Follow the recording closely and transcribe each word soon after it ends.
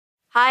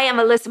Hi, I'm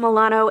Alyssa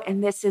Milano,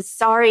 and this is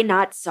Sorry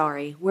Not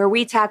Sorry, where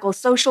we tackle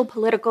social,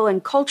 political,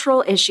 and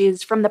cultural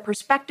issues from the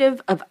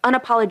perspective of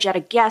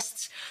unapologetic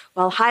guests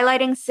while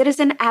highlighting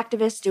citizen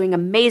activists doing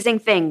amazing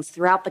things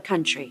throughout the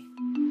country.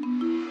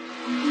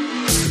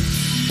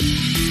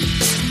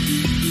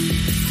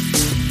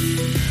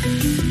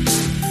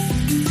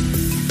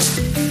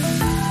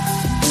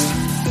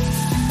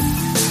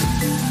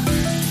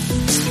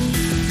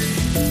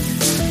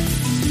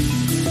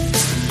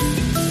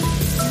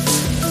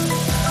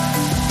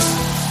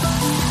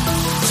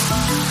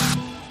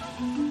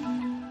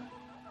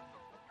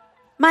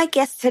 My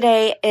guest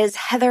today is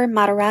Heather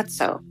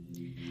Matarazzo.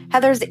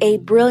 Heather's a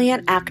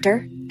brilliant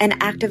actor, an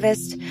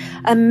activist,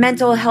 a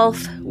mental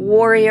health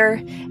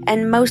warrior,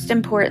 and most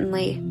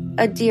importantly,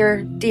 a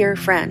dear, dear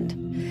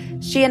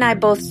friend. She and I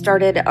both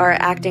started our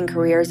acting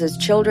careers as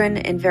children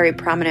in very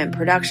prominent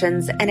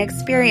productions and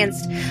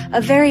experienced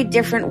a very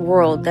different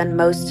world than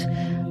most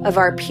of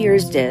our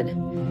peers did.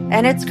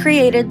 And it's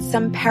created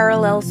some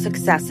parallel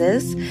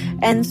successes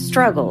and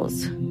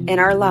struggles in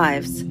our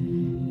lives.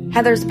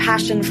 Heather's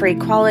passion for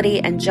equality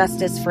and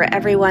justice for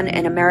everyone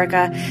in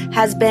America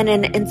has been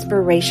an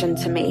inspiration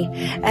to me,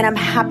 and I'm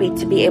happy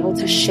to be able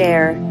to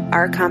share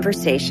our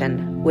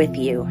conversation with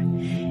you.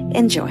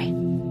 Enjoy.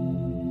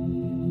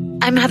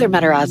 I'm Heather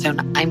Matarazzo,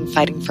 and I'm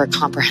fighting for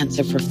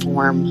comprehensive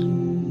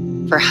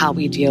reform for how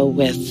we deal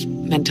with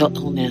mental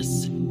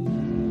illness,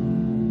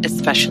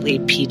 especially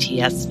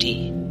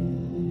PTSD.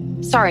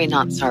 Sorry,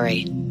 not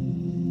sorry.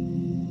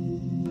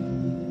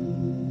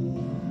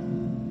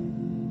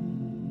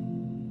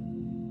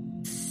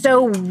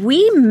 So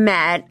we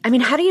met,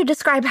 how do you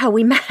describe how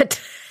we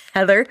met,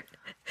 Heather,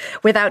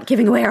 without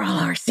giving away all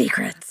our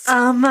secrets?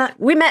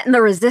 We met in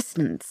the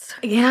Resistance.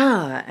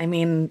 Yeah,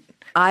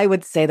 I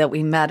would say that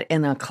we met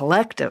in a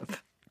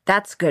collective.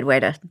 That's a good way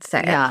to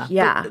say it.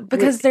 Yeah.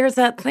 Because there's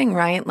that thing,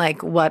 right?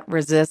 Like what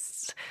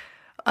resists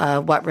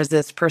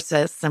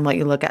persists and what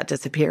you look at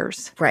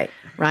disappears. Right.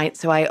 Right?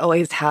 So I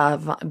always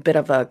have a bit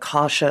of a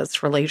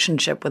cautious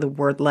relationship with a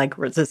word like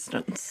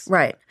resistance.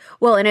 Right.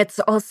 Well, and it's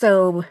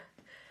also...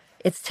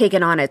 it's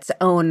taken on its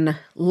own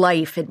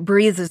life. It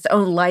breathes its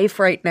own life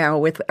right now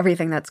with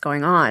everything that's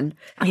going on.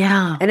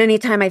 Yeah. And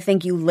anytime I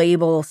think you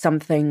label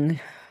something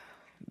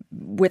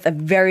with a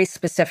very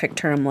specific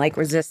term like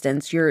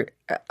resistance, you're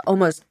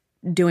almost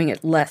doing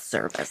it less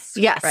service.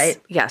 Yes.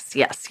 Right? Yes.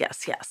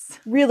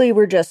 Really,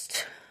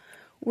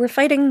 we're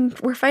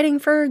fighting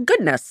for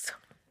goodness.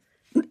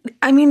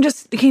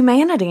 Just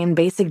humanity and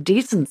basic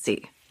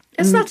decency.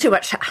 It's not too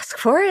much to ask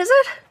for, is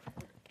it?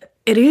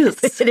 It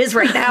is. It is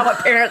right now,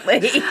 apparently.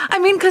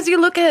 Because you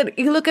look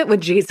at what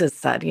Jesus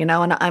said,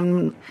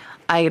 and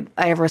I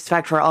have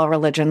respect for all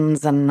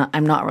religions, and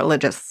I'm not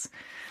religious,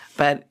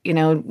 but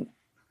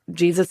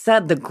Jesus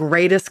said the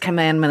greatest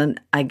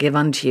commandment I give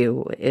unto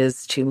you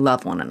is to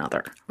love one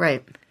another.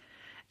 Right.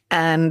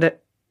 And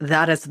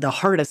that is the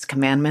hardest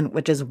commandment,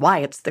 which is why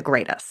it's the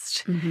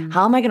greatest. Mm-hmm.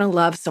 How am I going to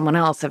love someone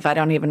else if I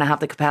don't even have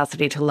the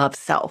capacity to love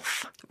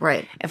self?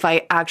 Right. If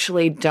I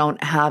actually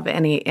don't have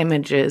any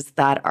images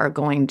that are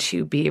going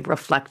to be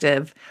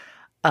reflective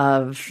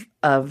of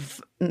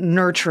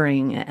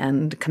nurturing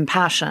and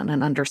compassion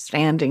and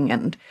understanding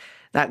and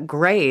that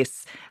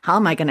grace, how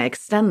am I going to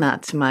extend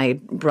that to my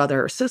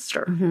brother or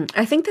sister? Mm-hmm.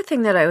 I think the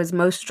thing that I was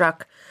most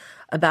struck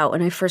about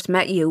when I first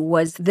met you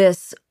was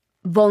this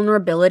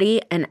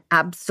vulnerability and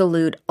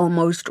absolute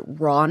almost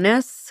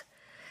rawness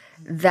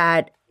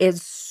that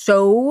is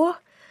so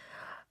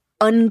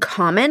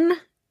uncommon.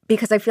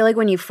 Because I feel like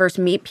when you first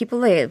meet people,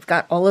 they've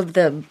got all of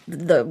the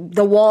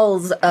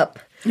walls up.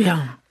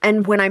 Yeah.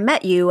 And when I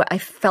met you, I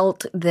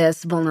felt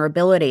this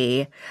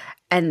vulnerability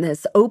and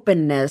this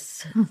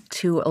openness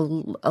to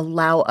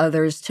allow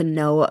others to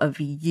know of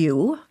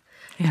you.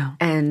 Yeah.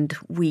 And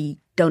we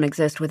don't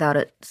exist without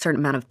a certain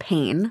amount of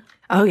pain.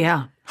 Oh,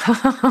 yeah.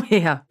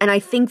 Yeah. And I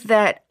think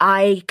that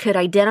I could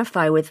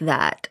identify with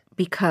that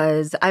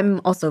because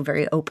I'm also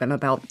very open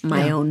about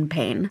my own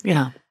pain.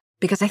 Yeah.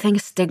 Because I think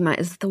stigma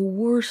is the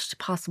worst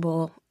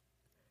possible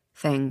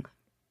thing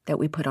that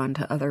we put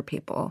onto other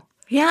people.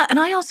 Yeah, and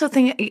I also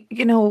think,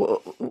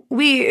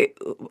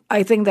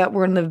 I think that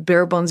we're in the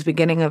bare bones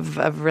beginning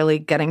of really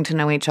getting to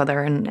know each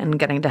other and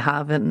getting to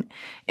have an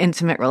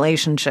intimate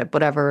relationship,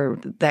 whatever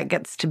that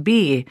gets to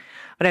be.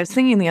 But I was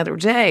thinking the other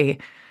day,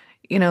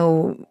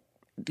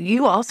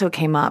 you also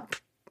came up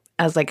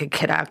as like a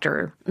kid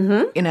actor.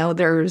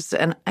 Mm-hmm.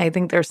 And I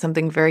think there's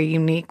something very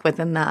unique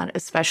within that,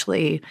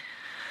 especially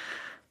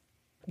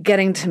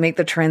getting to make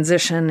the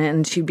transition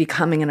into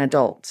becoming an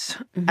adult.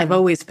 Mm-hmm. I've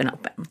always been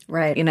open.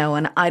 Right.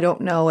 And I don't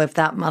know if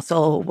that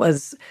muscle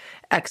was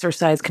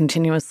exercised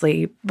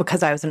continuously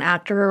because I was an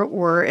actor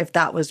or if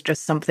that was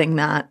just something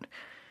that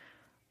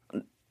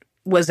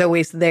was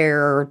always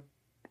there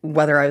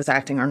whether I was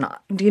acting or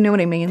not. Do you know what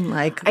I mean?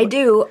 I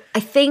do. I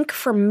think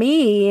for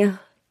me,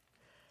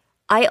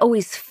 I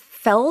always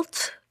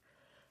felt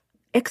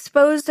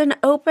exposed and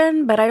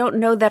open, but I don't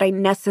know that I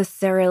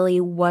necessarily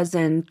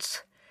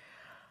wasn't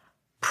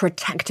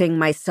protecting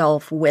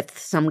myself with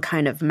some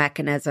kind of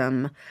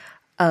mechanism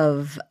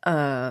of,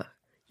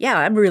 yeah,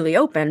 I'm really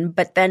open,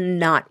 but then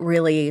not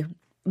really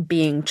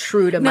being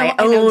true to my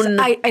own. own.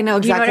 I know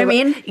exactly. You know what I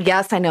mean?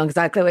 Yes, I know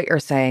exactly what you're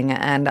saying,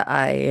 and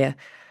I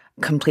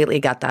completely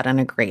get that and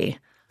agree.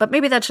 But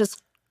maybe that's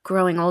just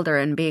growing older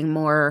and being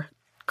more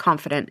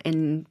confident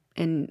in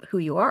who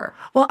you are.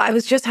 Well, I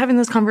was just having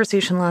this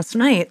conversation last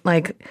night.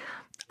 Like,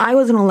 I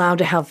wasn't allowed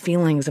to have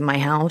feelings in my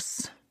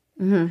house.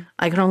 Mm-hmm.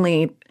 I could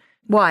only.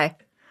 Why?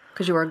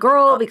 Because you were a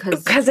girl?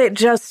 Because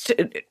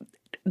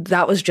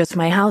that was just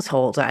my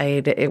household.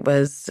 It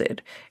was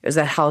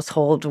a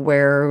household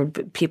where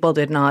people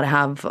did not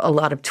have a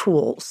lot of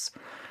tools.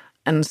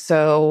 And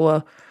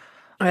so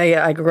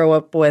I grew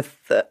up with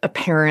a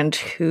parent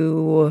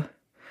who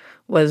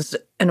was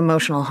an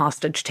emotional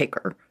hostage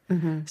taker.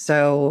 Mm-hmm.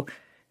 So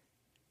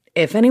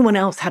if anyone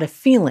else had a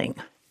feeling,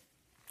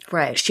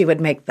 right, she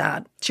would make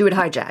that. She would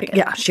hijack it.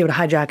 Yeah, she would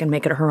hijack and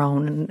make it her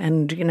own.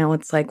 And you know,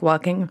 it's like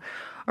walking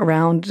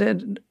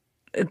around,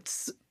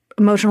 it's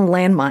emotional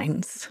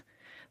landmines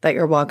that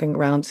you're walking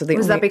around. So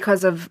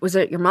was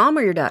it your mom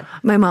or your dad?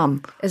 My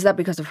mom. Is that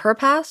because of her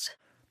past?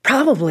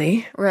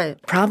 Probably.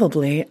 Right.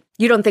 Probably.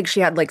 You don't think she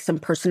had like some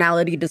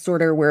personality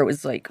disorder where it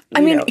was like,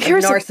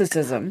 here's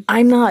narcissism?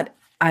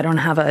 I don't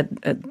have a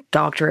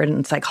doctorate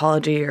in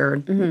psychology or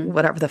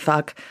whatever the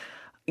fuck.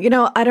 You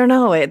know, I don't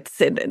know.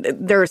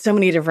 There are so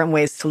many different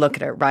ways to look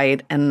at it,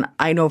 right? And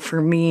I know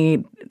for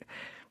me,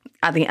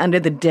 at the end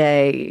of the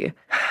day,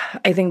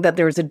 I think that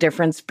there's a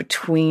difference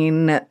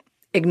between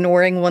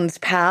ignoring one's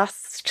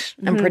past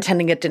and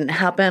pretending it didn't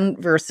happen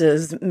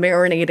versus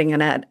marinating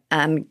in it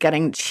and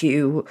getting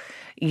to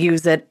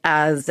use it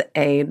as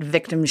a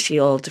victim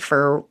shield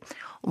for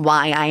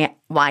why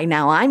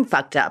now I'm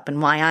fucked up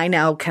and why I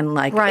now can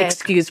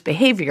excuse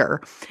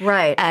behavior.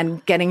 Right.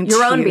 And getting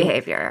your own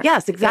behavior.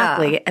 Yes,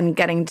 exactly. Yeah. And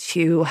getting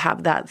to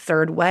have that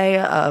third way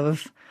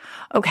of,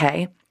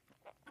 okay,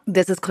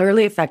 this has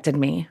clearly affected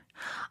me.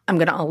 I'm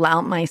going to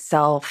allow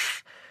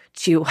myself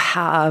to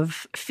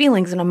have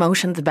feelings and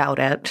emotions about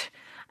it.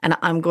 And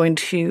I'm going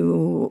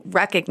to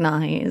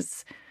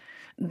recognize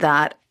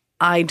that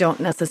I don't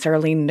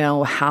necessarily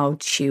know how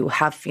to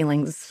have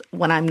feelings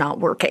when I'm not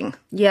working.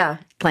 Yeah.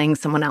 Playing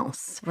someone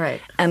else. Right.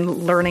 And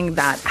learning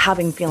that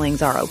having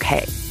feelings are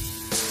okay.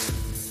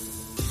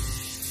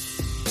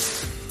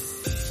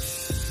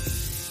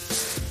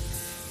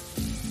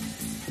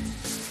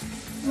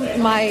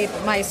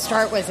 My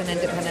start was in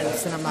independent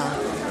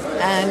cinema.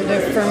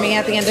 And for me,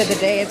 at the end of the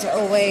day, it's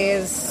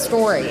always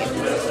story.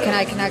 Can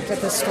I connect with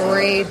the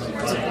story?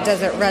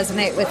 Does it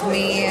resonate with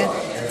me?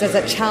 Does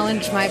it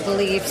challenge my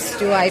beliefs?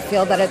 Do I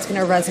feel that it's going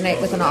to resonate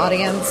with an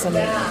audience? And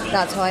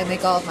that's how I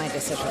make all of my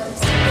decisions.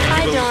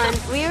 Hi, Dawn.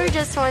 We were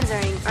just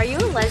wondering, are you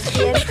a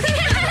lesbian?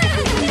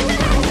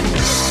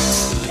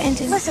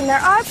 Listen, there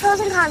are pros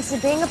and cons to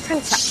being a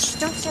princess. Shh,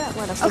 don't say that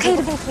word. Okay,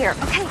 to be clear.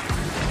 Okay.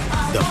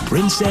 The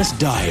Princess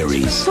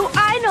Diaries. So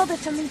I know that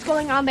something's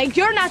going on that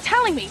you're not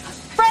telling me.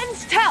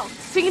 Friends tell.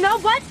 So you know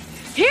what?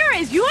 Here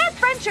is your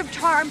friendship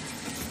charm.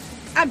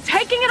 I'm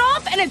taking it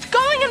off and it's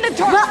going in the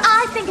dark. Well,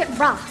 I think it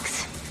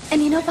rocks.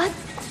 And you know what?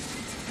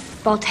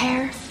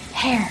 Voltaire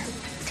hair.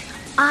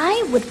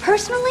 I would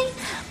personally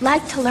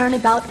like to learn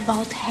about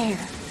Voltaire.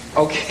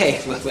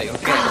 Okay, Lily,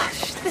 okay.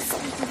 Gosh, this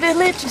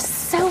village is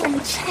so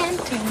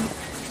enchanting.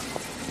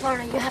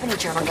 Lorna, you have any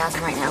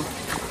journalgasm right now?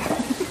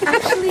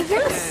 Actually,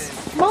 yes.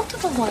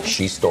 Multiple ones.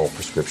 She stole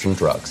prescription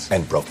drugs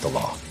and broke the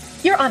law.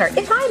 Your Honor,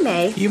 if I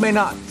may... You may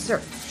not. Sir.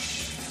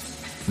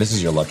 This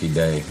is your lucky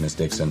day, Miss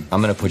Dixon.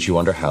 I'm going to put you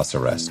under house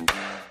arrest.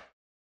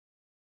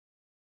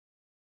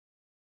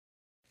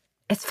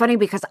 It's funny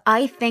because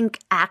I think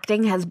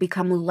acting has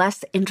become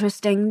less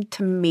interesting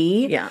to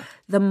me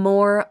the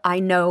more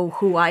I know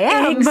who I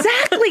am.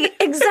 Exactly.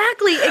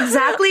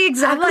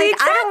 I'm like,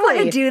 I don't want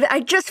to do that. I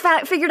just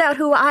figured out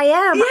who I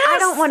am. Yes. I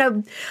don't want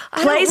to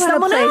play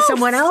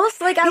someone else.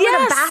 Like, I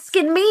want to bask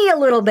in me a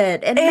little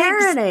bit and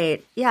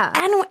marinate. Yeah.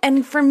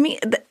 And for me,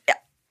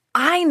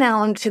 I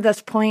now am to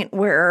this point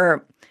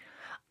where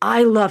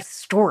I love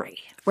story.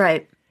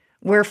 Right.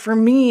 Where for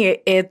me,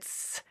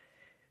 it's...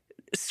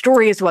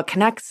 story is what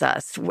connects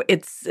us.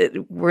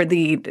 We're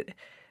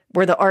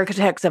the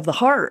architects of the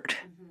heart.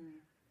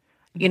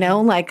 Mm-hmm. You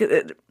know, like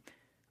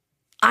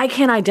I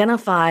can't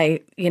identify,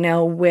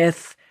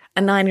 with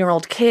a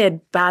 9-year-old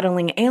kid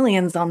battling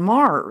aliens on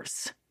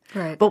Mars.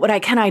 Right. But what I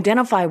can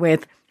identify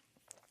with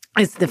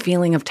is the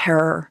feeling of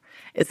terror,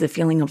 is the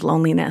feeling of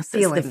loneliness,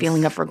 is the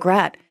feeling of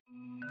regret.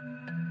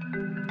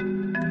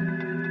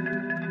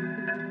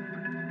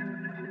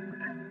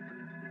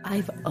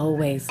 I've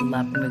always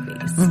loved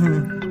movies.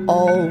 Mm-hmm.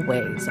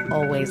 Always.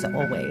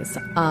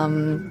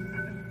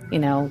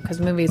 Because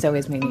movies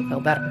always made me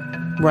feel better.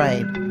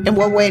 Right. In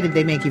what way did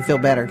they make you feel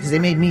better? Because they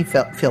made me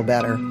feel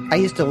better. I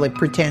used to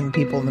pretend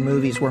people in the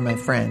movies were my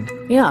friend.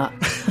 Yeah.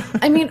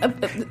 I mean,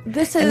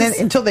 this is... And then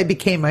until they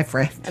became my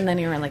friend. And then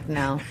you were like,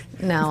 no,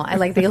 I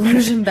like the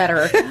illusion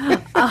better.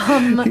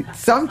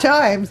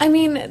 Sometimes. I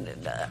mean,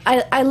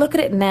 I look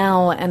at it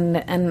now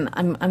and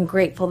I'm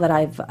grateful that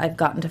I've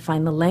gotten to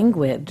find the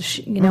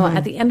language. You know,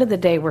 at the end of the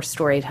day, we're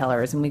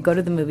storytellers and we go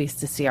to the movies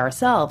to see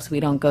ourselves.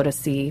 We don't go to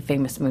see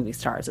famous movie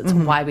stars. It's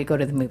why we go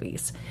to the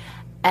movies.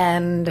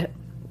 And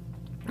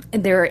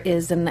there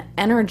is an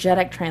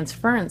energetic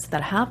transference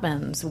that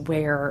happens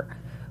where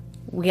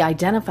we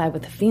identify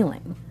with the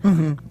feeling.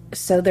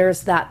 So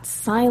there's that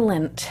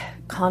silent,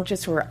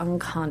 conscious or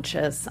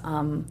unconscious,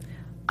 I'm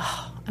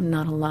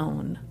not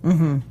alone.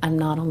 I'm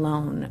not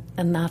alone.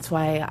 And that's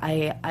why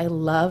I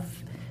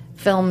love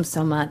film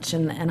so much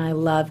and I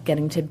love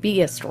getting to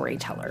be a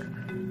storyteller.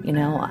 You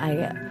know,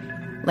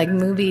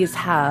 movies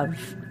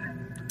have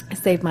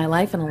saved my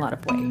life in a lot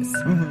of ways.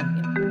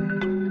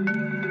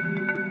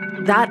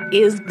 That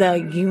is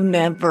the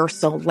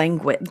universal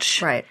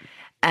language. Right.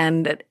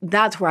 And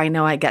that's where I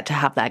know I get to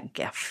have that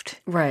gift.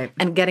 Right.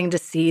 And getting to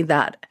see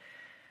that,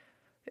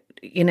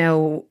 you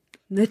know...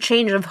 The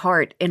change of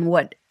heart in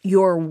what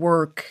your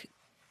work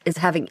is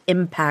having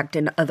impact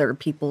in other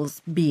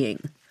people's being.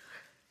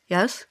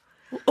 Yes?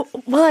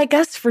 Well, I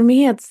guess for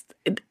me,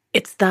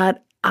 it's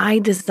that I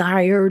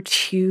desire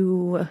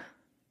to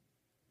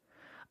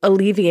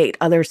alleviate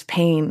others'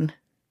 pain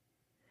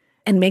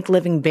and make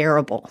living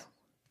bearable.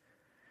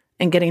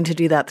 And getting to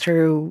do that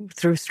through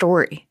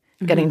story,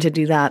 getting to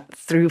do that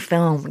through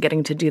film,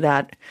 getting to do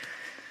that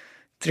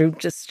through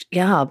just,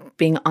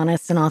 being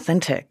honest and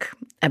authentic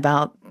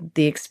about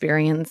the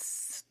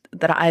experience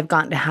that I've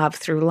gotten to have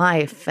through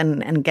life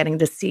and getting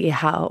to see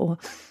how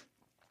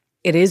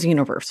it is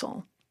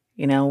universal.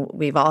 You know,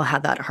 we've all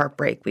had that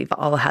heartbreak. We've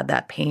all had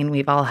that pain.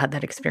 We've all had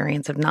that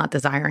experience of not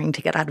desiring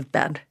to get out of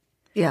bed.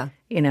 Yeah.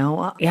 You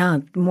know,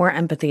 more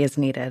empathy is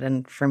needed.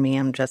 And for me,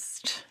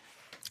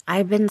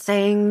 I've been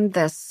saying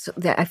this,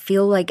 that I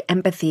feel like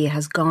empathy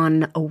has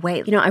gone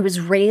away. You know, I was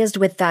raised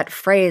with that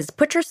phrase,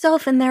 put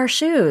yourself in their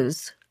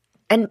shoes.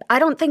 And I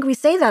don't think we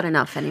say that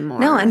enough anymore.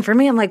 No, and for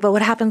me, I'm like, but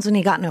what happens when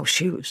you got no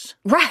shoes?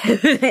 Right.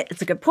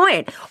 It's a good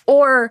point.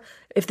 Or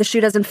if the shoe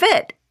doesn't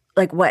fit,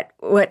 like what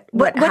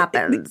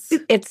happens?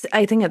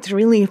 I think it's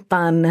really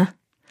fun.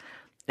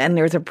 And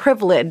there's a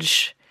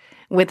privilege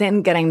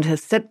within getting to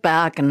sit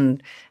back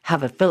and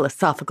have a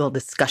philosophical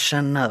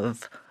discussion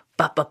of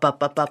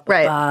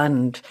right.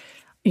 And,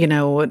 you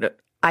know,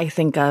 I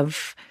think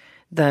of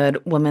the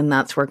woman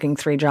that's working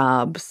 3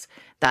 jobs,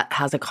 that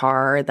has a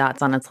car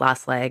that's on its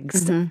last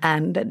legs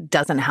and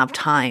doesn't have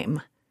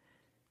time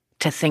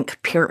to think,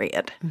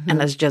 period,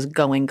 and is just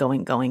going,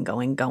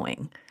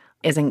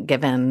 isn't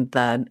given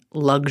the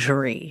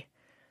luxury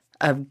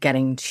of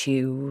getting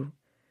to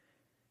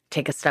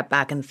take a step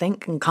back and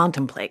think and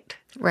contemplate.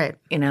 Right.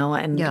 You know,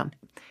 and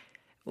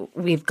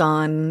we've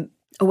gone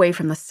away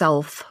from the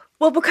self.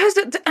 Well, because,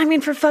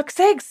 for fuck's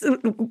sakes,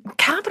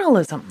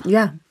 capitalism.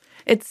 Yeah.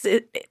 It's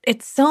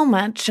so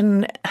much,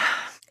 and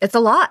it's a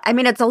lot. I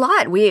mean, it's a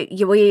lot.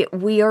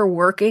 We are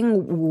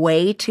working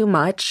way too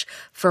much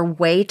for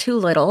way too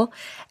little,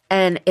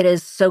 and it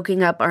is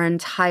soaking up our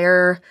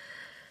entire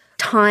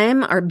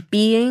time, our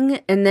being,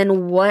 and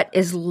then what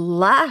is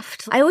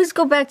left. I always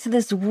go back to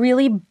this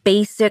really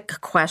basic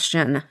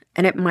question,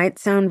 and it might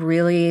sound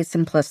really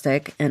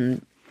simplistic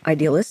and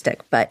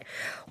idealistic, but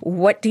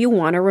what do you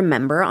want to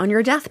remember on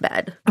your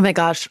deathbed? Oh my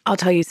gosh, I'll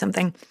tell you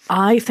something.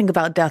 I think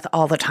about death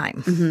all the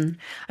time.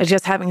 I was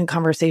just having a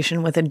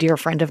conversation with a dear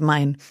friend of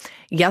mine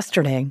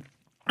yesterday,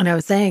 and I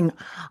was saying,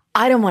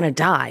 I don't want to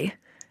die.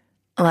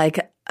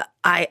 Like,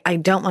 I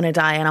don't want to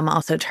die, and I'm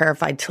also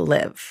terrified to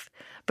live.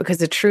 Because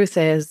the truth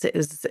is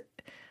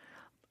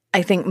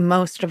I think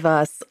most of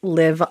us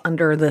live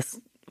under this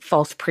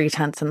false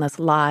pretense and this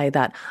lie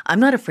that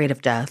I'm not afraid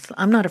of death.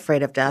 I'm not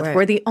afraid of death. Right.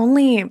 We're the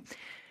only...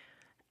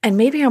 And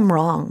maybe I'm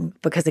wrong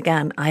because,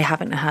 again, I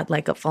haven't had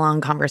like a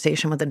full-on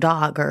conversation with a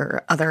dog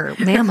or other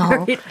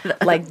mammal.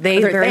 Like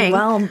they very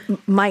well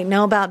might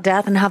know about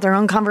death and have their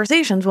own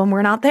conversations when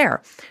we're not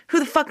there. Who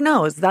the fuck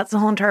knows? That's the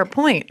whole entire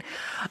point.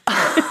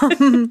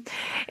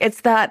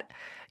 It's that,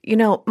 you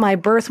know, my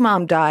birth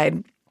mom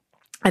died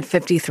at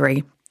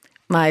 53.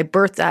 My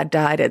birth dad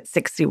died at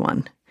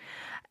 61.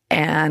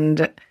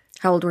 And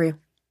how old were you?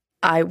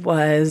 I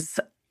was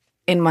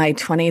in my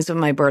 20s when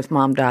my birth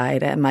mom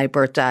died, and my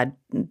birth dad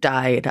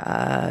died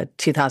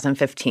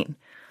 2015. 3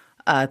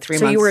 months.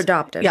 So you were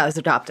adopted? Yeah, I was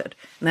adopted.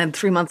 And then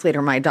 3 months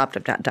later, my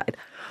adoptive dad died.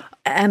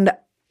 And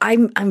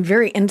I'm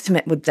very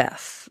intimate with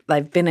death.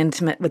 I've been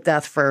intimate with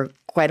death for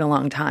quite a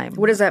long time.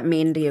 What does that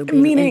mean to you,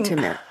 being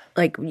intimate?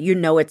 Like, you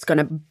know it's going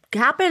to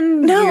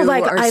happen? No,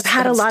 like I've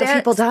had a lot of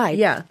people die.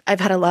 Yeah. I've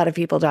had a lot of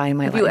people die in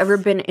my life. Have you ever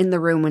been in the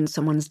room when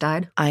someone's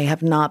died? I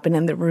have not been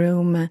in the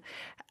room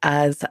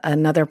as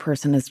another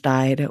person has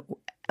died.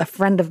 A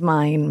friend of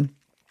mine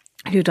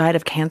who died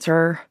of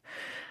cancer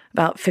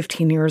about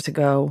 15 years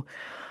ago,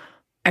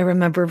 I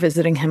remember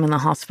visiting him in the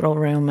hospital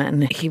room,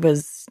 and he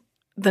was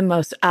the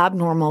most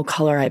abnormal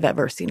color I've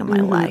ever seen in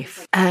my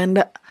life.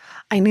 And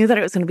I knew that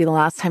it was going to be the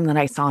last time that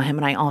I saw him.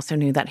 And I also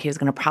knew that he was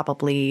going to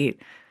probably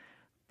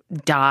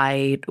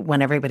die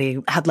when everybody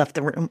had left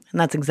the room. And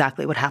that's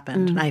exactly what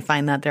happened. And I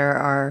find that there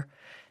are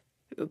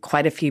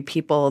quite a few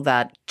people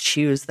that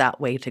choose that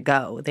way to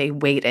go. They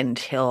wait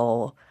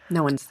until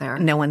no one's there.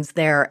 No one's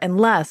there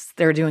unless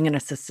they're doing an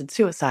assisted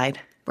suicide.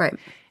 Right.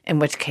 In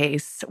which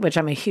case, which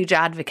I'm a huge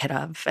advocate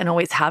of and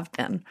always have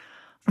been.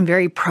 I'm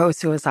very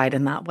pro-suicide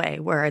in that way,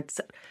 where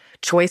it's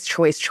choice.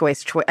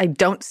 I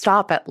don't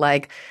stop at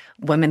like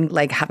women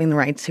like having the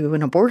right to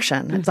an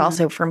abortion. It's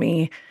also for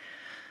me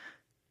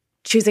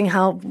choosing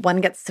how one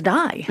gets to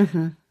die,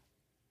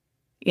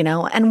 you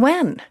know, and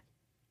when,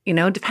 you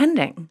know,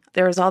 depending.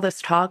 There's all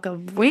this talk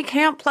of we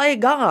can't play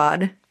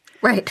God.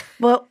 Right.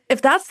 Well,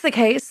 if that's the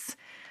case,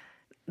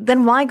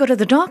 then why go to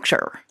the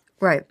doctor?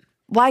 Right.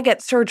 Why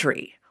get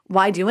surgery?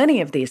 Why do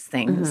any of these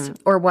things?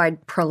 Or why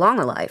prolong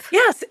a life?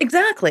 Yes,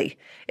 exactly.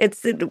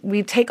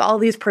 We take all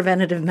these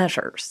preventative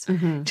measures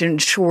to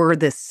ensure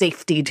this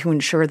safety, to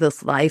ensure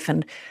this life.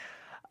 And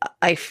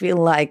I feel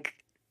like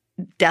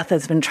death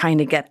has been trying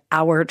to get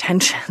our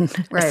attention,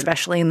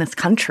 especially in this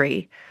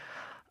country,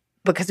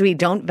 because we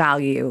don't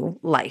value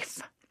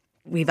life.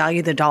 We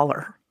value the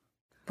dollar.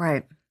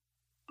 Right.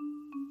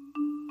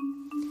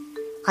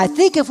 I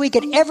think if we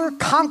could ever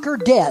conquer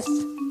death,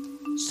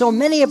 so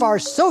many of our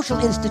social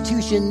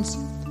institutions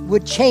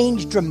would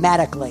change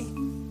dramatically.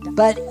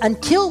 But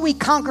until we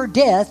conquer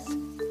death,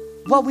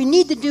 what we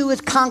need to do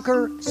is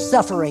conquer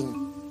suffering.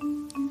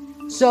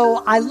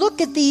 So I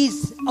look at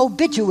these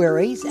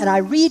obituaries and I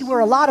read where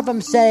a lot of them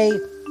say,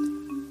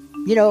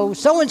 you know,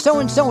 so-and-so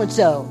and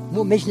so-and-so,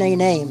 won't mention any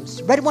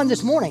names. Read one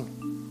this morning.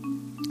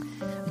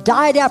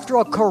 Died after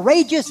a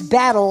courageous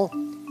battle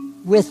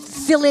with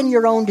fill in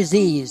your own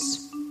disease.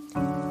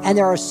 And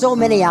there are so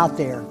many out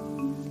there.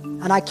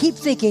 And I keep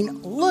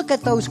thinking, look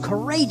at those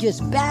courageous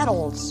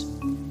battles.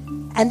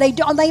 And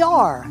they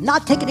are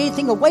not taking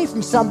anything away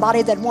from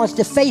somebody that wants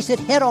to face it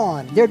head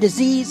on, their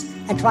disease,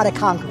 and try to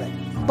conquer it.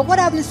 But what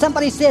happens if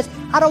somebody says,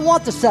 I don't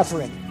want the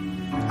suffering.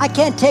 I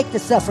can't take the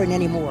suffering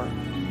anymore.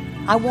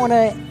 I want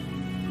to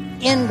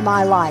end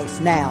my life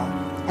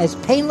now as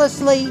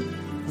painlessly,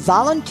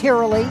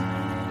 voluntarily.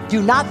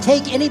 Do not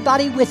take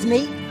anybody with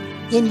me.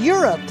 In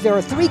Europe, there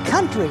are 3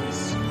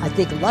 countries, I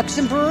think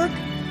Luxembourg,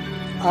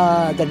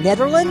 the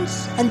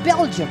Netherlands, and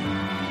Belgium,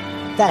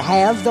 that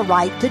have the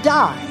right to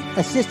die.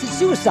 Assisted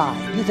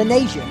suicide,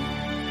 euthanasia.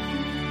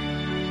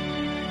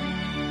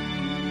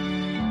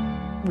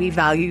 We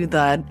value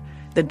the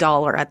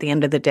dollar at the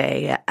end of the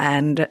day,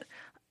 and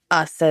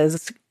us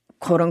as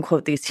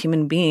quote-unquote these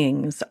human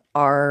beings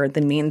are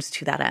the means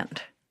to that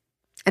end.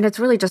 And it's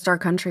really just our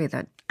country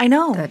that I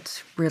know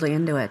that's really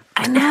into it.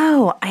 I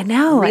know.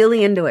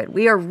 Really into it.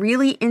 We are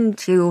really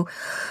into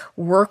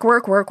work,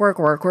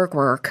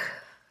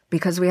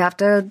 because we have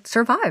to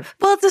survive.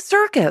 Well, it's a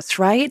circus,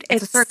 right?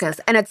 It's a circus,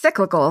 and it's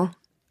cyclical,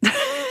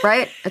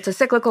 right? It's a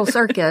cyclical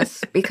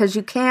circus because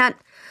you can't.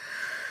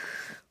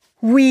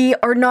 We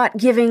are not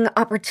giving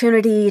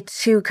opportunity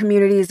to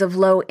communities of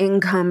low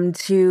income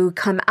to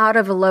come out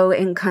of a low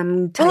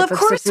income type of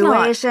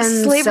situation. Not.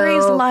 Slavery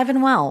is alive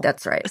and well.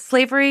 That's right.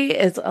 Slavery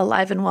is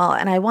alive and well.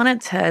 And I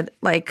wanted to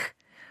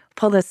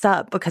pull this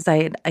up because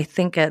I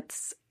think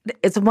it's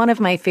one of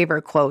my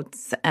favorite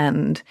quotes,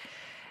 and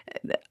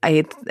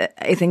I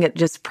think it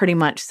just pretty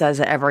much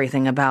says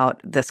everything about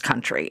this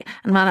country.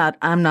 I'm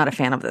not a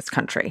fan of this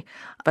country,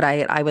 but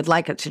I would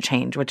like it to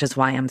change, which is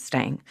why I'm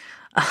staying.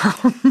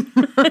 It's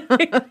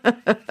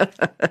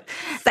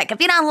like, if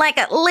you don't like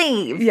it,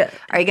 leave. Yeah.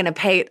 Are you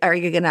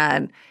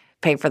gonna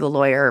pay for the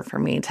lawyer for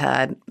me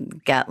to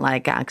get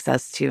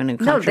access to a new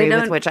country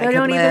with which I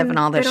could live and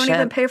all this shit? They don't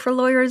even pay for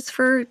lawyers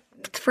for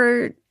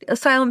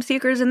asylum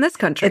seekers in this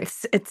country.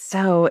 It's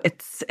so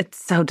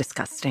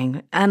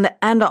disgusting. And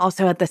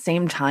also at the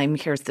same time,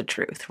 here's the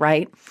truth,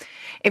 right?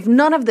 If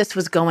none of this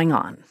was going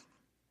on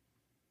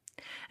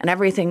and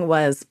everything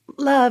was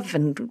love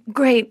and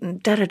great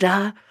and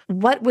da-da-da,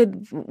 what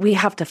would we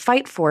have to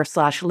fight for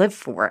 / live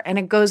for? And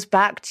it goes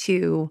back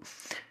to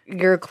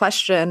your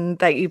question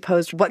that you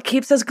posed, what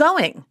keeps us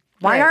going?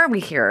 Why are we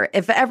here?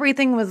 If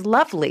everything was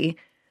lovely,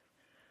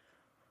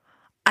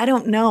 I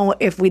don't know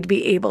if we'd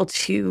be able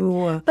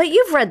to. But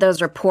you've read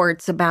those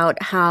reports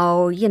about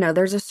how,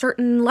 there's a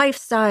certain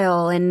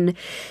lifestyle in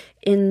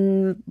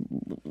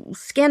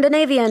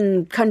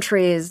Scandinavian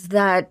countries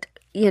that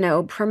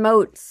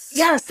promotes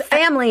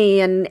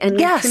family and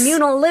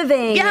communal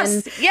living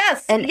and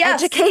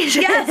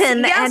education.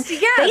 And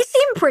they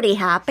seem pretty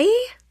happy.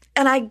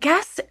 And I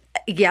guess,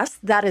 yes,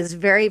 that is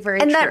very, very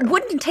true. And that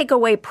wouldn't take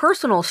away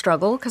personal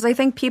struggle, because I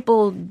think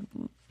people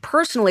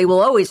personally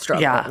will always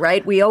struggle,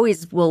 right? We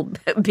always will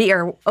be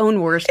our own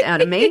worst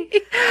enemy.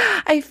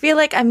 I feel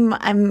like I'm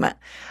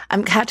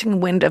catching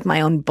wind of my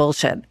own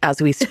bullshit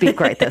as we speak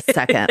right this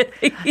second.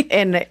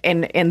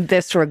 in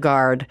this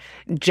regard,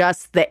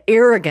 just the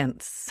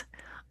arrogance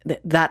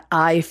that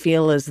I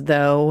feel as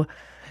though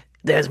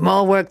there's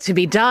more work to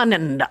be done,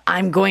 and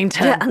I'm going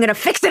to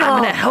fix it all.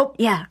 I'm going to help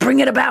bring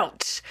it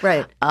about.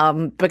 Right.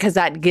 Because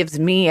that gives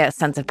me a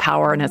sense of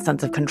power and a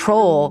sense of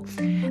control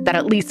that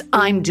at least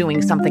I'm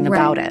doing something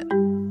about it.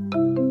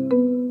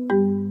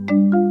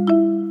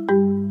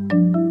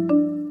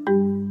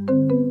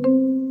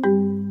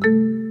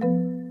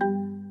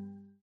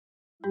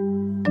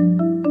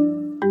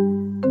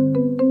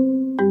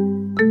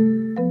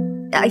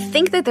 I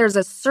think that there's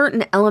a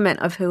certain element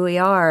of who we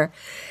are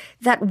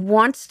that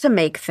wants to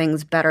make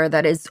things better,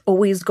 that is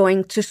always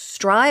going to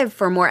strive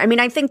for more. I mean,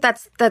 I think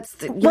that's it's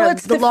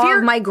the law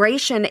of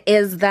migration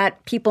is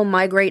that people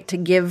migrate to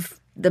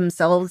give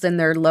themselves and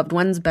their loved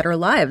ones better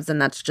lives.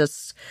 And that's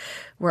just,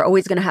 we're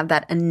always going to have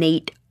that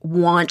innate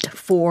want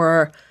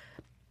for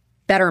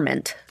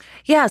betterment.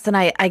 Yes, and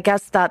I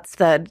guess that's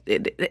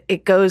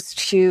it goes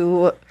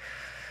to,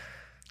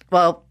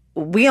 well,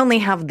 we only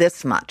have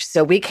this much,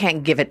 so we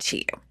can't give it to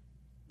you.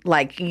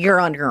 Like,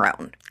 you're on your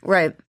own.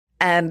 Right.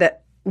 And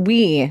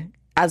we,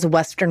 as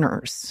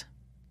Westerners,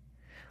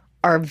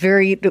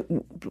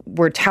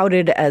 we're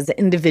touted as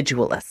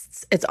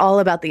individualists. It's all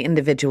about the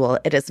individual.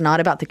 It is not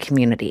about the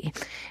community.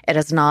 It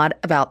is not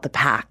about the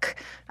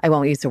pack. I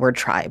won't use the word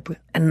tribe.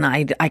 And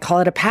I call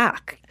it a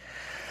pack.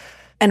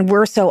 And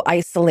we're so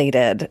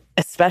isolated,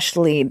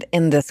 especially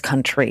in this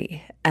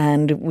country.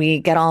 And we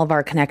get all of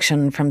our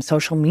connection from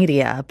social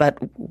media, but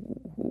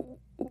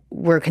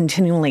we're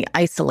continually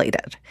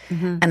isolated.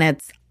 Mm-hmm.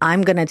 And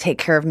I'm going to take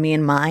care of me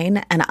and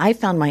mine. And I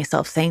found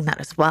myself saying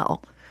that as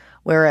well,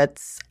 where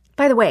it's...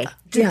 By the way,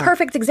 the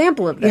perfect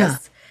example of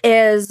this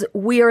is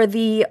we are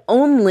the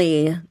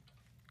only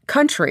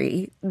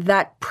country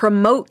that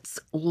promotes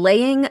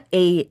laying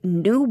a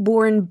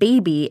newborn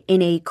baby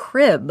in a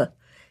crib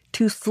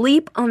to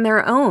sleep on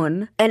their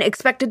own and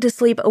expected to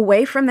sleep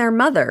away from their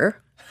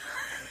mother.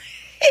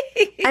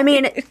 I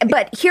mean,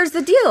 but here's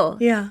the deal.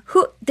 Yeah.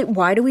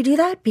 Why do we do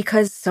that?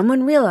 Because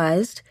someone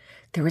realized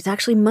there was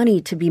actually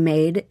money to be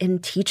made in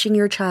teaching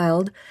your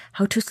child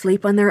how to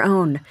sleep on their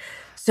own.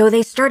 So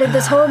they started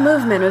this whole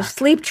movement of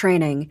sleep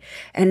training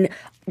and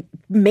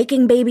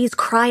making babies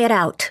cry it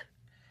out.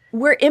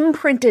 We're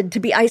imprinted to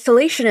be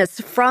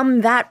isolationists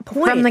from that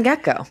point. From the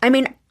get-go. I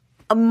mean,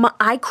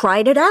 I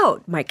cried it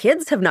out. My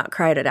kids have not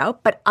cried it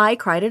out, but I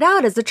cried it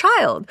out as a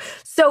child.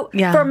 So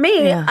for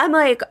me, I'm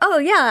like,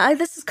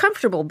 this is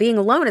comfortable. Being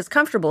alone is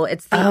comfortable.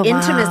 It's the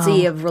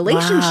intimacy of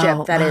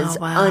relationship that is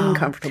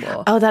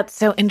uncomfortable. Oh, that's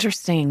so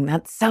interesting.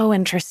 That's so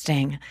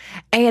interesting.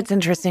 It's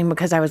interesting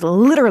because I was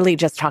literally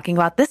just talking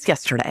about this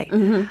yesterday.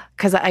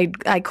 Because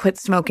I quit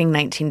smoking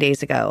 19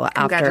 days ago.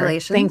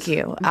 Congratulations. Thank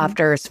you.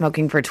 After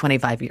smoking for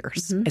 25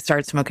 years. I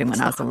started smoking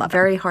when I was 11.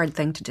 Very hard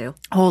thing to do.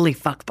 Holy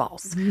fuck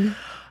balls.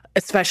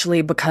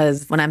 Especially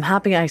because when I'm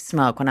happy, I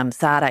smoke. When I'm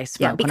sad, I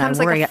smoke. Yeah, it becomes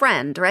when I'm like a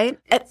friend, right?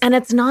 And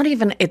it's not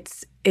even,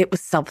 it was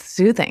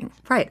self-soothing.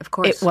 Right, of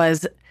course. It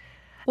was.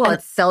 Well,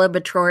 it's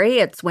celebratory.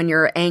 It's when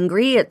you're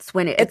angry. It's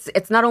when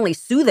it's not only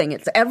soothing,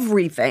 it's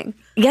everything.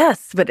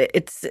 Yes, but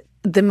it's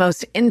the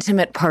most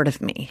intimate part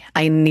of me.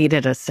 I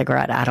needed a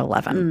cigarette at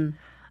 11.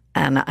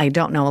 And I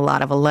don't know a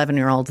lot of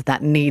 11-year-olds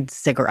that need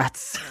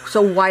cigarettes.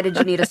 So why did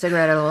you need a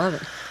cigarette at 11?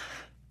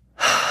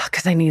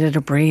 Because I needed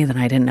to breathe and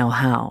I didn't know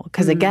how.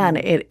 Because again,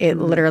 it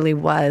literally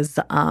was,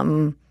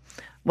 wasn't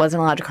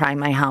allowed to cry in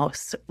my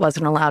house,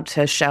 wasn't allowed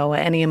to show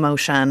any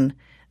emotion,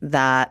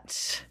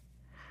 that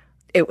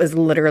it was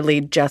literally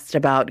just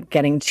about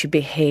getting to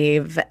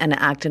behave and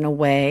act in a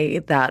way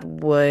that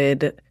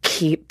would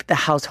keep the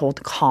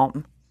household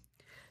calm.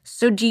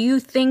 So do you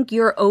think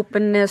your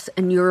openness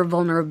and your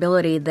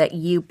vulnerability that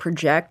you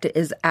project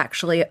is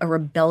actually a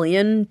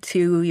rebellion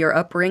to your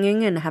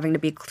upbringing and having to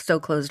be so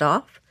closed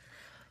off?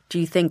 Do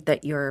you think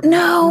that you're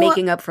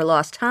making up for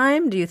lost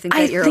time? Do you think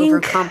that you're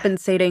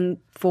overcompensating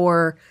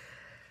for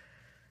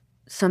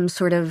some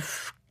sort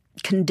of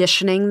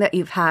conditioning that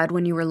you've had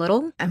when you were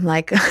little? I'm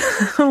like,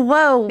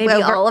 whoa. Maybe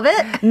all of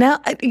it? No,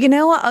 you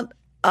know,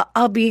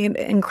 I'll be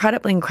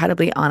incredibly,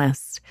 incredibly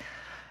honest.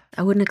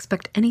 I wouldn't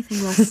expect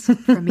anything less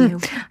from you.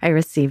 I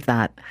received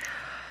that.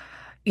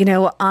 You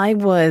know, I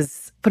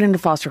was put into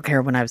foster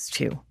care when I was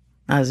 2.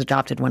 I was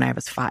adopted when I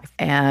was 5.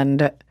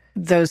 And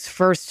those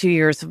first 2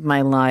 years of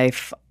my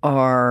life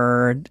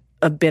are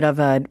a bit of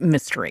a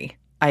mystery.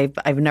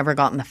 I've never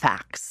gotten the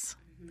facts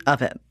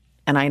of it.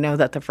 And I know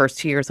that the first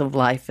 2 years of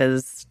life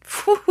is,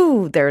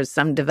 there's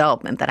some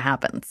development that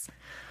happens.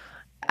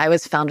 I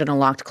was found in a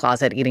locked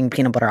closet eating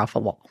peanut butter off a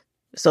wall.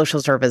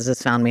 Social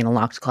services found me in a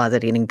locked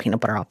closet eating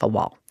peanut butter off a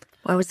wall.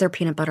 Why was there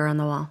peanut butter on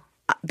the wall?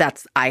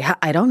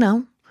 I don't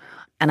know.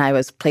 And I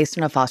was placed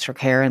in a foster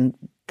care, and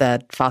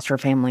the foster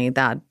family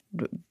that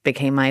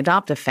became my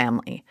adoptive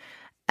family.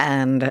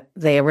 And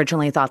they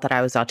originally thought that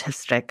I was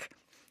autistic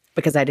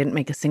because I didn't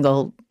make a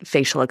single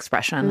facial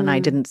expression and I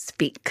didn't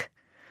speak.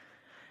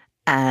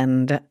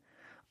 And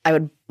I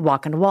would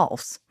walk into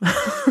walls,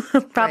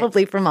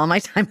 probably from all my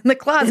time in the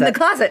closet. In the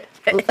closet.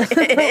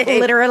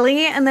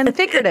 Literally and then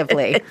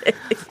figuratively.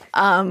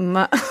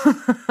 And,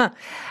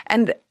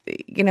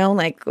 you know,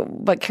 like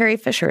what Carrie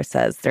Fisher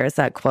says, there's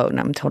that quote,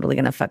 and I'm totally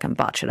going to fucking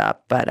botch it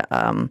up, but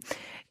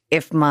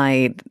if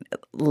my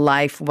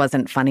life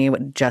wasn't funny, it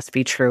would just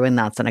be true, and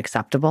that's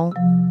unacceptable.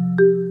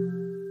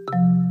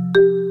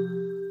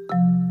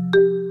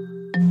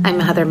 I'm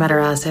Heather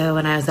Matarazzo,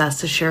 and I was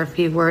asked to share a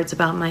few words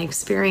about my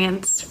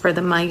experience for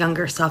the My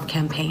Younger Self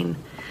campaign.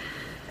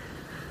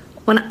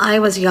 When I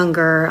was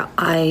younger,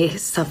 I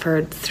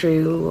suffered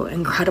through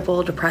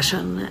incredible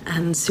depression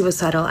and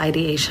suicidal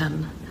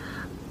ideation.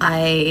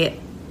 I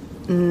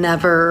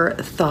never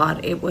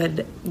thought it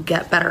would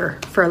get better,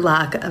 for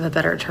lack of a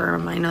better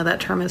term. I know that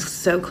term is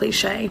so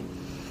cliche.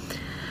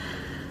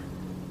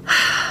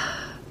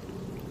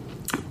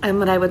 And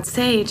what I would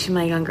say to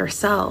my younger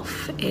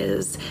self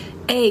is,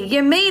 A,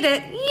 you made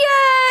it!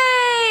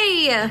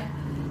 Yay!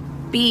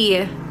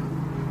 B,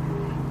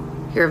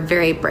 you're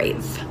very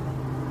brave.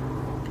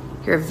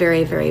 You're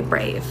very, very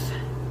brave.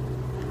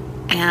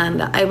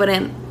 And I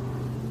wouldn't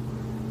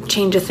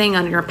change a thing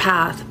on your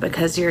path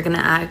because you're going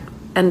to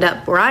end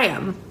up where I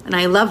am. And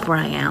I love where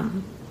I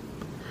am.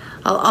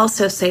 I'll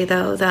also say,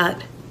 though,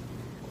 that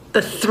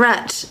the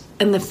threat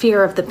and the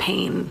fear of the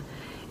pain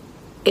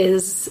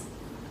is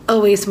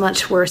always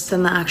much worse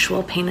than the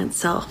actual pain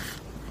itself.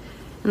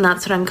 And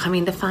that's what I'm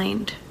coming to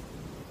find.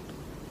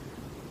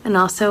 And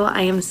also,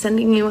 I am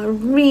sending you a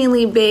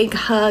really big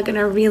hug and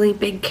a really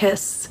big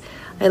kiss.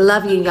 I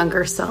love you,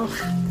 younger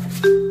self.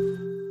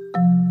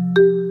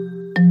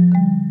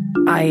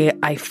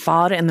 I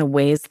fought in the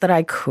ways that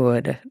I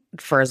could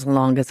for as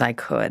long as I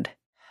could.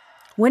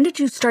 When did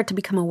you start to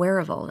become aware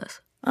of all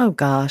this? Oh,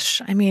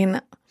 gosh. I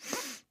mean,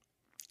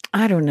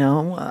 I don't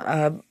know.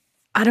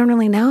 I don't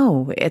really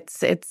know.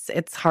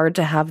 It's hard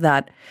to have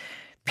that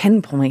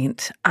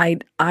pinpoint. I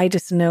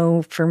just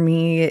know, for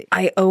me,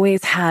 I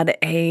always had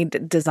a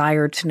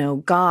desire to know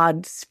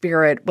God,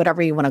 spirit,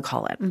 whatever you want to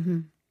call it. Mm-hmm.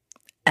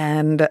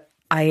 And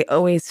I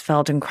always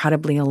felt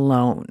incredibly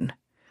alone,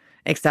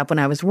 except when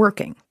I was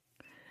working.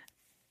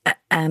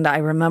 And I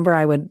remember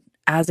I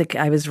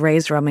was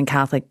raised Roman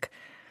Catholic,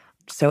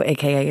 so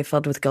AKA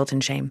filled with guilt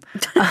and shame.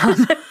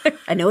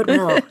 I know it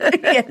well.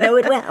 I know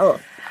it well.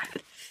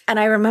 And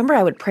I remember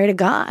I would pray to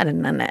God,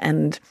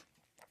 and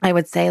I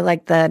would say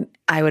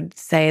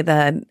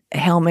the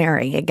Hail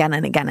Mary again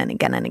and again and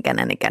again and again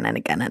and again and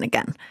again and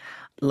again.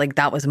 Like,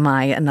 that was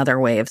another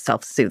way of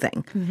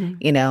self-soothing,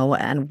 mm-hmm.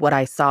 And what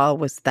I saw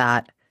was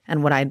that,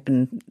 and what I'd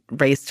been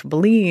raised to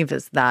believe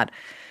is that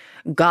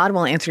God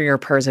will answer your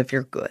prayers if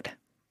you're good.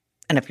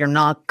 And if you're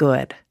not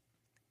good,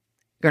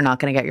 you're not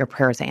going to get your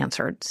prayers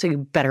answered. So you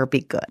better be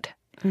good.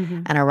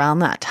 Mm-hmm. And around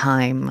that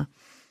time...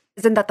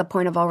 Isn't that the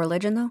point of all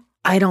religion, though?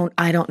 I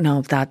don't know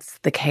if that's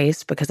the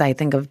case, because I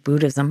think of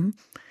Buddhism.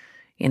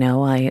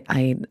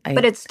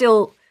 But it's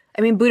still...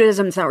 I mean,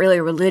 Buddhism's not really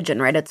a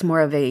religion, right? It's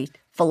more of a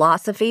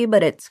philosophy,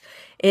 but it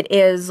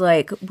is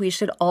like we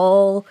should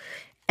all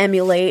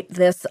emulate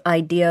this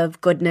idea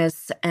of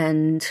goodness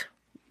and,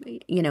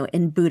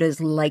 in Buddha's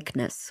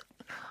likeness.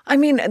 I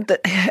mean,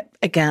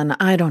 again,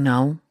 I don't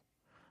know.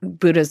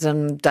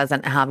 Buddhism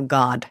doesn't have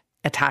God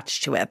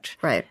attached to it.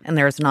 Right. And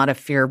there's not a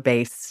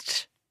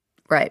fear-based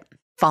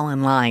fall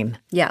in line.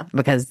 Yeah.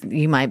 Because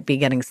you might be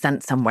getting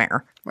sent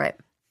somewhere. Right.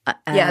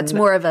 Yeah, it's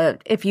more of a,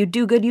 if you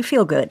do good, you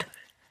feel good.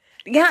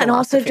 Yeah, philosophy. And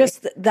also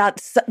just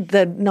that's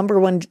the number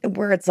one,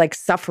 where it's like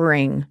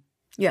suffering.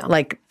 Yeah.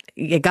 Like,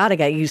 you got to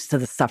get used to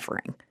the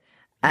suffering.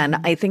 And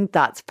I think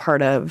that's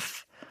part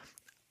of,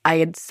 I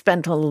had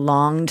spent a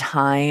long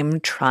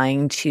time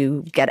trying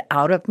to get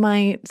out of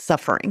my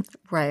suffering.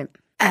 Right.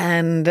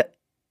 And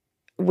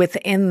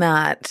within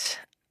that,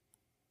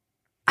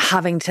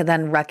 having to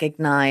then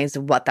recognize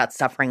what that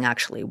suffering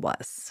actually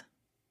was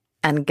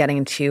and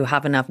getting to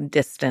have enough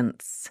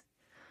distance.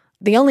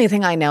 The only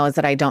thing I know is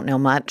that I don't know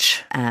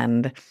much,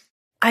 and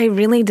I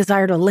really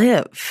desire to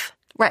live.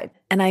 Right.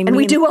 And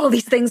we do all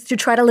these things to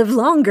try to live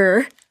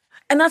longer.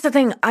 And that's the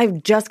thing.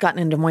 I've just gotten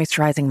into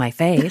moisturizing my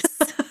face.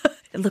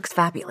 It looks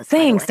fabulous.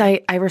 Thanks.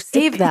 I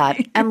received that.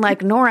 And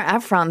like Nora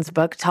Ephron's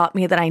book taught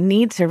me that I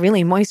need to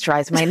really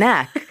moisturize my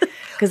neck,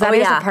 because that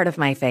is a part of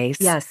my face.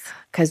 Yes.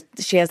 Because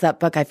she has that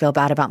book, I Feel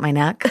Bad About My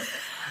Neck.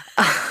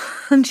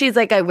 And she's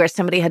like, I wish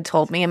somebody had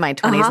told me in my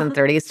 20s and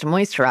 30s to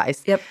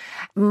moisturize. Yep.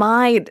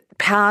 My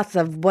path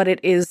of what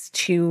it is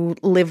to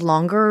live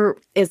longer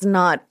is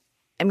not,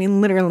 I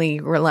mean,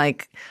 literally, we're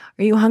like,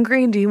 are you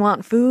hungry? Do you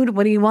want food?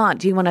 What do you want?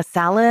 Do you want a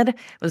salad? It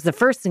was the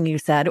first thing you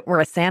said, or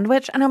a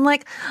sandwich. And I'm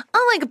like,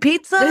 I like a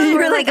pizza.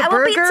 You're like, a I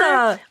burger. want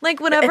pizza. Like,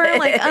 whatever.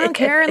 Like, I don't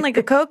care. And like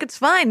a Coke, it's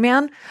fine,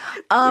 man.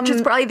 Which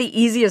is probably the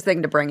easiest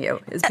thing to bring you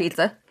is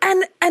pizza.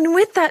 And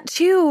with that,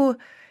 too,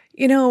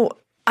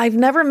 I've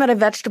never met a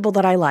vegetable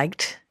that I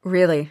liked.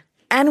 Really?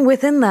 And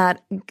within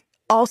that,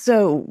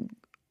 also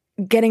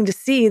getting to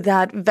see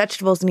that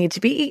vegetables need to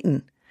be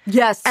eaten.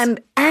 Yes.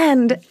 And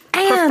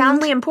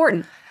profoundly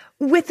important.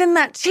 Within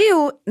that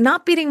too,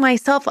 not beating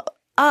myself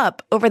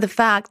up over the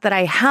fact that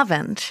I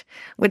haven't,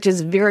 which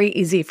is very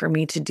easy for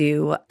me to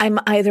do. I'm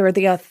either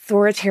the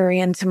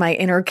authoritarian to my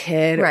inner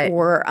kid,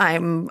 or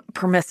I'm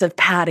permissive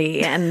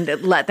Patty and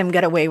let them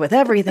get away with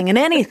everything and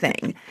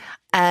anything.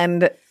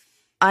 And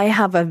I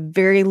have a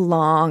very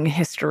long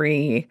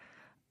history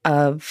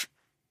of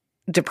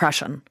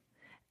depression.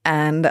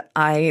 and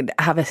I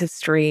have a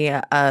history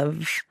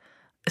of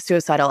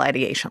suicidal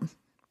ideation.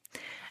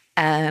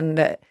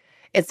 And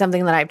it's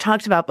something that I've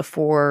talked about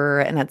before,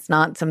 and it's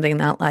not something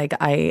that like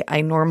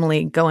I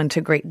normally go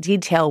into great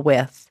detail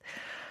with.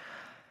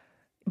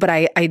 But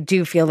I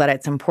do feel that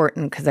it's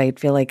important because I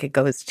feel like it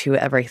goes to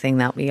everything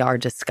that we are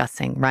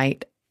discussing,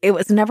 right? It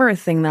was never a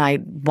thing that I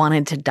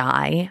wanted to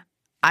die.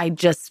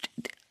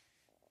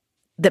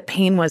 The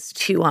pain was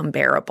too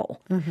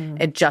unbearable. Mm-hmm.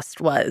 It just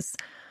was,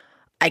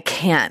 I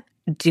can't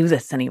do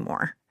this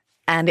anymore.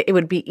 And it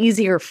would be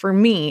easier for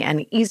me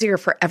and easier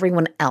for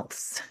everyone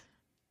else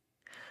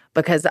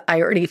because I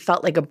already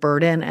felt like a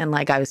burden and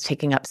like I was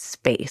taking up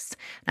space.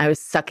 I was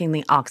sucking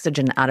the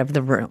oxygen out of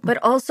the room.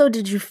 But also,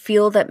 did you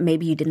feel that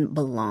maybe you didn't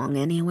belong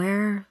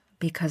anywhere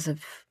because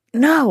of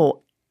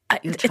No.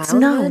 your It's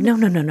childhood?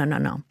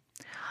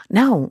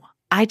 No,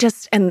 I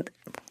just, and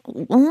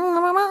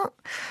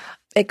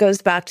it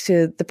goes back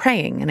to the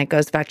praying and it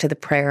goes back to the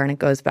prayer and it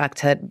goes back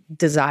to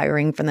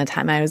desiring from the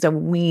time I was a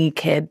wee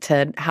kid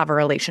to have a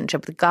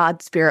relationship with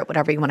God, spirit,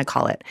 whatever you want to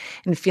call it,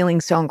 and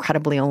feeling so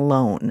incredibly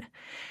alone.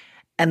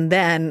 And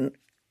then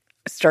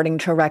starting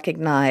to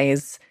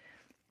recognize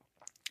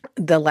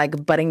the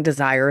like budding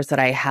desires that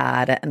I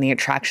had and the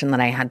attraction that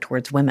I had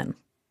towards women.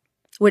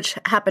 Which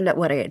happened at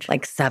what age?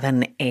 Like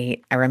 7,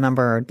 8. I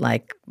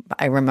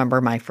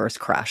remember my first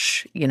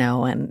crush,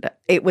 and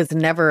it was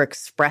never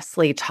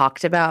expressly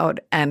talked about.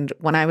 And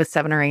when I was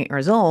 7 or 8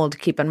 years old,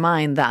 keep in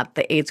mind that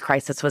the AIDS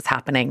crisis was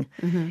happening.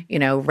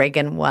 Mm-hmm.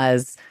 Reagan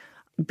was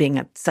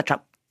being such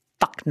a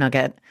fuck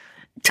nugget.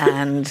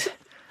 And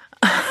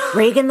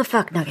Reagan the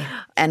fuck nugget.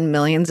 And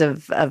millions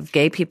of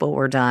gay people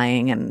were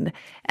dying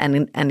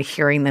and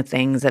hearing the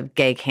things of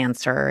gay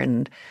cancer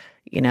and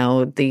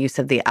the use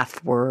of the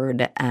F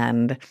word.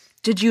 And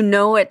did you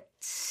know at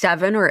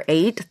 7 or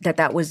 8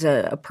 that was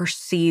a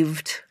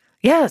perceived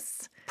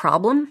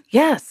problem?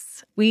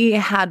 Yes. We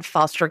had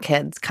foster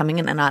kids coming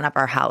in and out of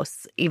our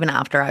house even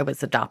after I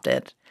was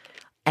adopted.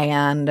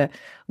 And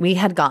we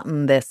had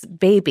gotten this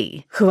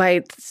baby who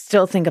I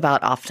still think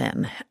about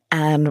often.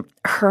 And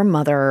her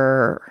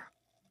mother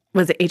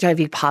was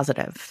HIV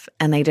positive,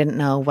 and they didn't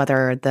know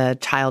whether the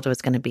child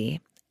was going to be.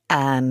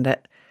 And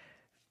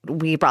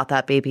we brought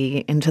that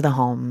baby into the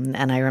home,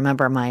 and I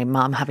remember my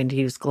mom having to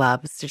use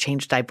gloves to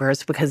change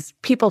diapers because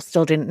people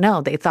still didn't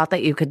know. They thought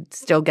that you could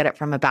still get it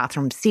from a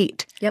bathroom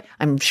seat. Yep.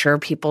 I'm sure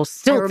people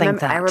still think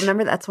that. I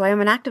remember. That's why I'm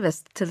an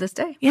activist to this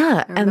day.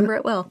 Yeah. I remember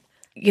it well.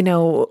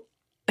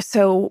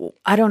 So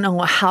I don't know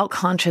how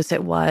conscious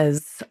it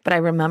was, but I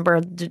remember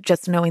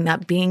just knowing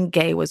that being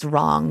gay was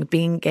wrong.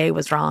 Being gay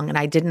was wrong, and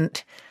I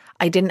didn't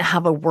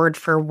have a word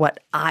for what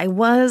I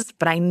was,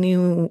 but I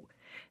knew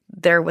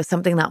there was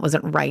something that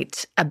wasn't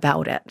right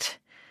about it.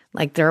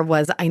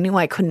 I knew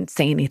I couldn't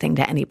say anything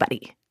to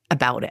anybody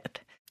about it.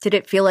 Did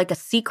it feel like a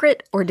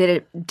secret, or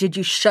did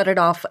you shut it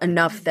off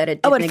enough that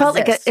it didn't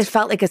exist? It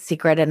felt like a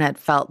secret, and it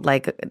felt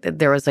like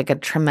there was like a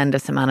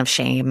tremendous amount of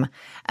shame.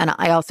 And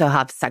I also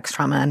have sex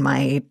trauma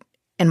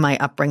in my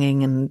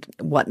upbringing and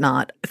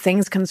whatnot.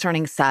 Things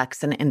concerning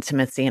sex and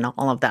intimacy and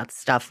all of that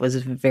stuff was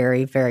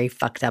very, very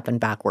fucked up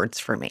and backwards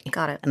for me.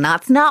 Got it. And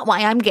that's not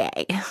why I'm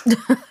gay.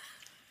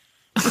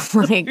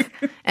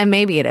 And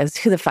maybe it is.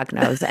 Who the fuck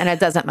knows? And it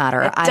doesn't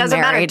matter. I'm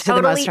married to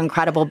the most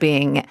incredible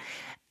being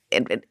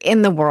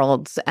in the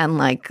world, and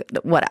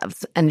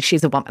whatevs. And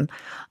she's a woman.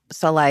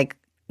 So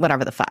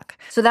whatever the fuck.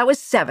 So that was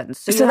 7.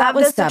 So you have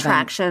this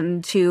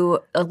attraction to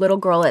a little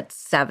girl at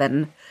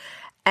 7,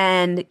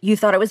 and you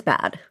thought it was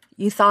bad.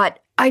 You thought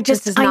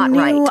this is not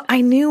right. I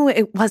knew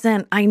it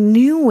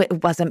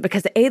wasn't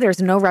because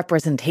there's no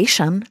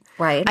representation.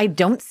 Right. I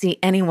don't see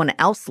anyone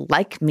else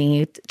like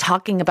me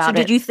talking about it.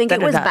 So did you think it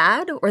was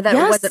bad or that it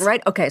wasn't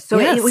right? Okay, so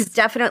it was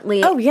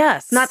definitely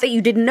not that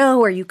you didn't know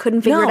or you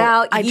couldn't figure it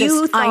out.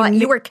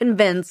 You were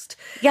convinced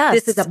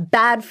this is a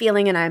bad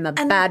feeling and I'm a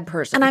bad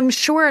person. And I'm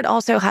sure it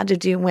also had to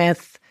do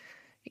with,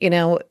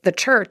 the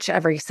church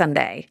every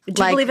Sunday.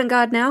 Do you believe in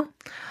God now?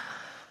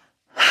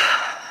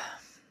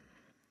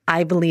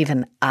 I believe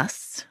in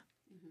us.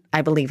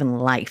 I believe in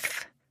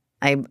life.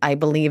 I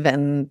believe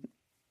in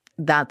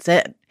that's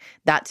it.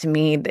 That to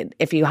me,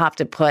 if you have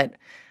to put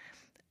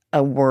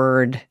a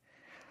word,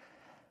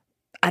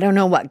 I don't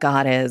know what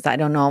God is. I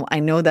don't know. I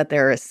know that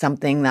there is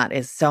something that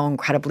is so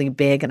incredibly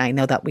big, and I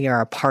know that we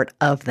are a part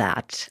of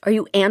that. Are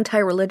you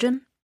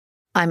anti-religion?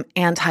 I'm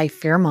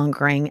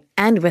anti-fear-mongering.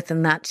 And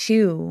within that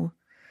too,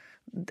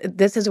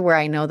 this is where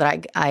I know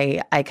that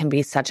I can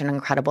be such an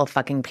incredible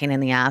fucking pain in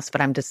the ass,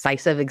 but I'm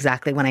decisive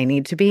exactly when I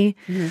need to be.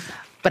 Mm-hmm.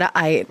 But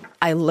I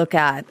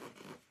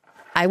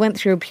went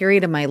through a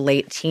period in my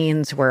late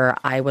teens where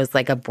I was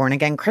like a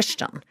born-again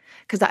Christian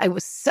because I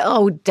was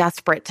so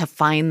desperate to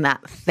find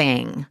that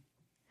thing,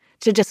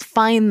 to just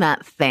find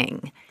that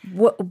thing.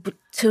 What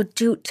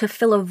to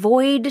fill a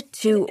void,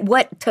 to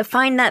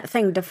find that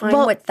thing, to find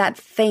what that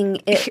thing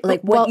is,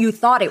 what you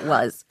thought it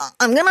was.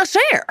 I'm gonna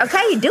share.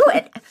 Okay, do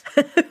it.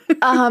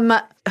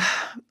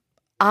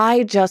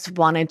 I just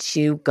wanted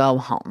to go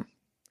home.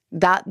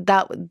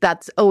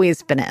 That's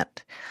always been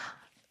it.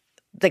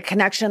 the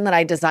connection that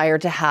I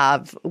desired to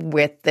have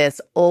with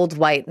this old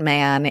white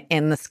man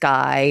in the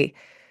sky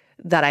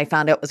that I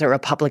found out was a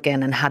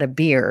Republican and had a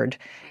beard.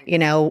 You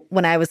know,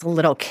 when I was a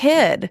little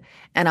kid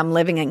and I'm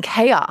living in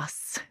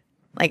chaos,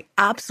 like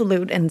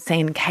absolute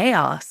insane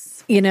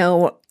chaos, you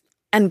know,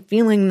 and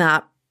feeling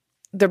that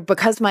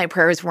because my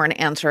prayers weren't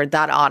answered,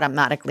 that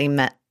automatically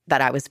meant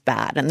that I was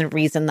bad. And the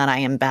reason that I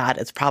am bad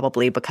is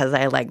probably because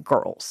I like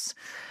girls.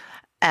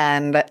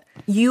 And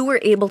you were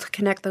able to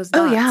connect those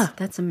dots. Oh, yeah.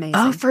 That's amazing.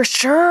 Oh, for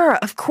sure.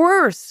 Of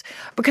course.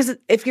 Because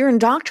if you're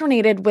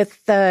indoctrinated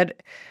with the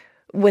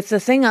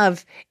thing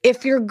of,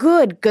 if you're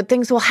good, good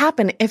things will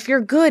happen. If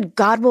you're good,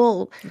 God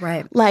will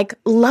like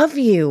love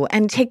you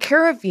and take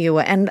care of you.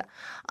 And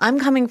I'm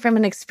coming from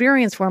an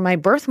experience where my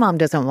birth mom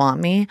doesn't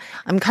want me.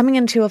 I'm coming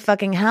into a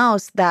fucking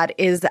house that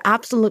is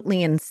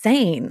absolutely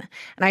insane.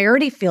 And I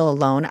already feel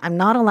alone. I'm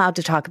not allowed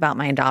to talk about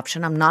my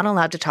adoption. I'm not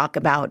allowed to talk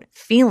about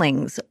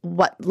feelings.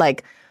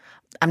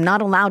 I'm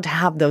not allowed to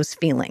have those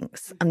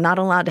feelings. I'm not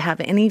allowed to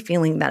have any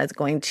feeling that is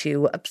going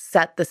to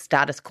upset the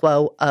status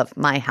quo of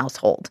my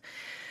household.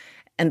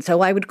 And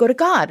so I would go to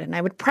God and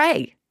I would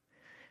pray.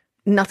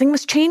 Nothing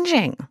was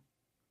changing.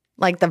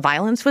 Like the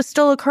violence was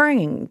still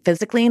occurring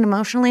physically and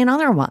emotionally and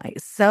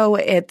otherwise. So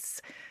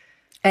it's...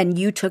 And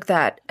you took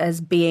that as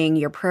being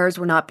your prayers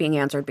were not being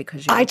answered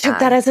because you were I took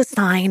bad. that as a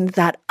sign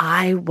that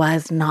I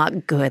was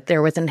not good.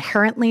 There was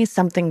inherently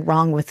something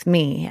wrong with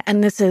me.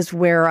 And this is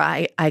where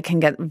I can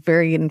get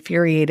very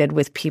infuriated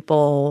with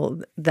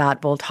people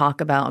that will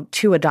talk about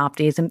two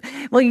adoptees. And,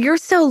 well, you're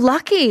so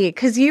lucky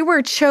because you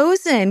were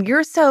chosen.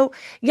 You're so,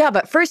 yeah,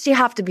 but first you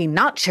have to be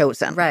not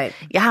chosen. Right.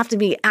 You have to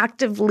be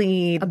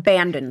actively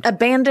abandoned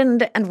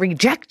and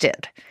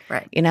rejected.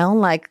 Right. You know,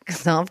 like,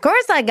 so of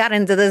course I got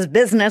into this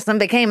business and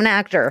became an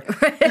actor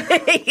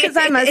because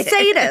I'm a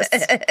sadist.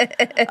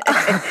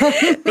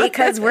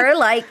 Because we're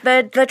like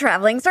the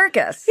traveling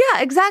circus.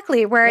 Yeah,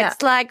 exactly. Where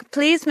it's like,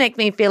 please make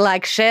me feel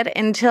like shit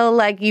until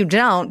like you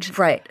don't.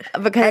 Right.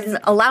 Because and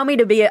allow me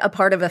to be a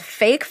part of a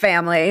fake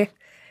family.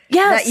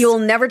 Yes. That you'll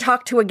never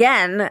talk to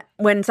again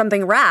when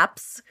something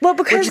wraps. Well,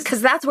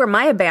 because that's where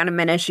my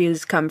abandonment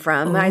issues come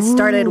from. Ooh. I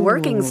started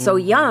working so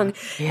young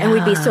and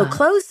we'd be so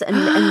close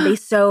and be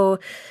so,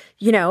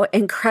 you know,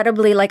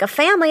 incredibly like a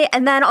family.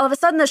 And then all of a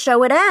sudden the show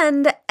would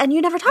end and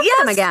you never talk to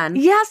them again.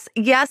 Yes.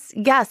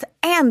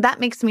 And that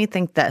makes me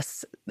think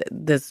this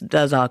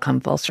does all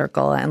come full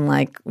circle. And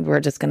like, we're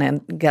just going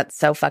to get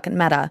so fucking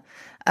meta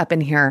up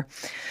in here.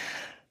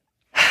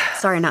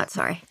 Sorry, not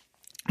sorry.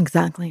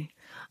 Exactly.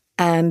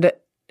 And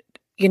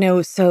you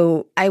know,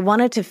 so I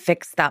wanted to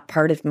fix that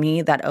part of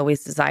me that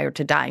always desired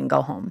to die and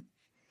go home.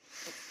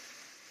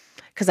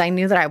 Because I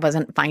knew that I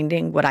wasn't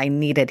finding what I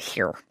needed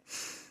here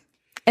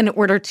in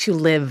order to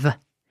live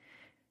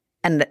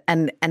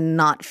and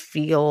not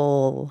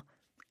feel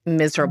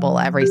miserable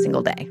every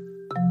single day.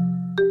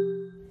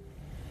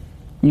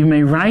 You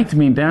may write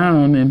me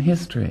down in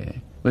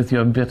history with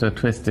your bitter,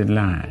 twisted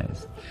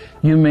lies.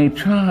 You may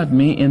trod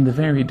me in the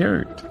very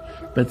dirt,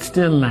 but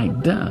still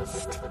like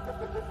dust,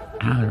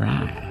 I'll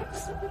rise.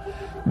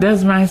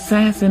 Does my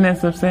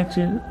sassiness upset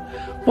you?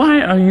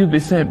 Why are you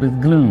beset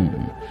with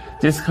gloom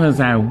just 'cause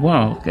I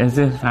walk as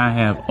if I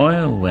have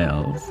oil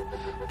wells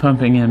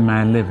pumping in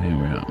my living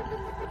room?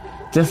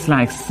 Just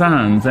like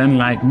suns and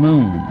like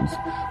moons,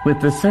 with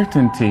the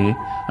certainty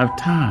of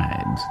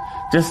tides,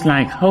 just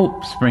like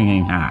hope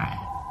springing high,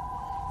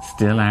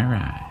 still I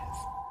rise.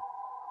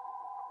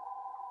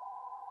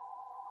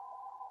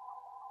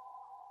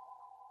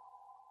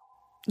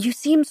 You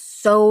seem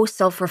so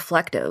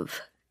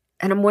self-reflective.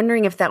 And I'm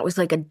wondering if that was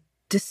like a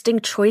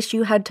distinct choice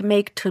you had to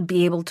make to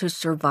be able to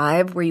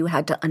survive, where you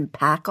had to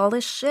unpack all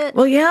this shit.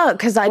 Well, yeah,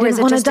 because I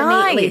didn't want to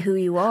die. Innately who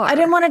you are? I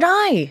didn't want to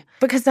die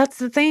because that's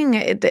the thing.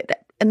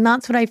 And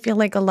that's what I feel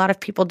like a lot of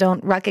people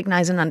don't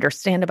recognize and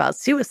understand about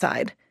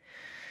suicide.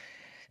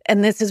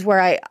 And this is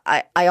where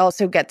I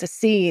also get to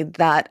see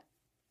that,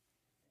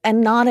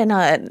 and not in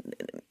a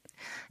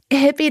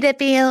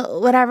hippy-dippy,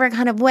 whatever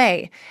kind of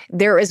way.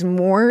 There is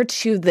more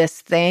to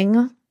this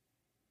thing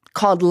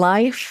called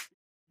life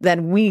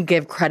than we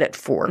give credit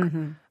for,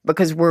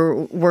 because if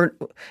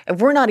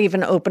we're not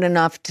even open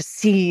enough to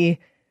see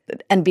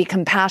and be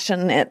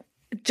compassionate,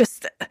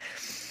 just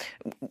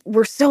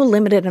we're so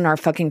limited in our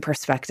fucking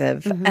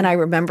perspective. And I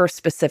remember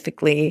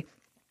specifically,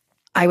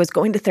 I was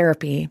going to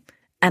therapy,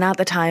 and at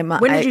the time,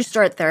 when did you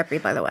start therapy?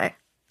 By the way,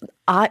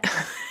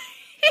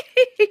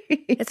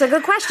 it's a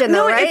good question,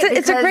 though, right?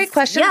 It's a great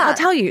question. Yeah. I'll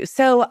tell you.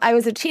 So I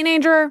was a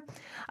teenager.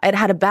 I'd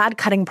had a bad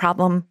cutting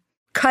problem.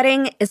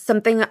 Cutting is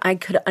something I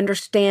could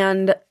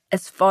understand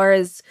as far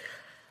as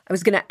I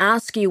was going to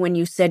ask you when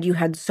you said you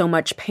had so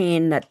much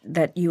pain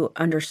that you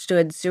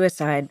understood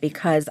suicide,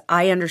 because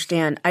I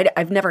understand.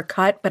 I've never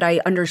cut, but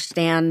I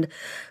understand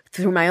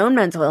through my own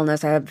mental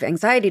illness. I have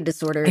anxiety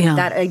disorder. Yeah.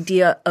 That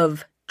idea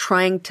of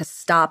trying to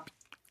stop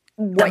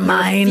what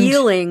you're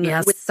feeling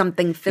with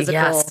something physical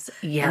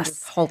and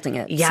just halting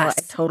it. So I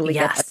totally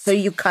get that. So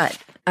you cut.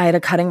 I had a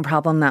cutting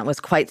problem that was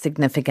quite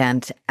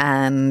significant,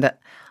 and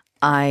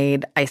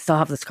I still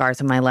have the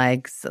scars on my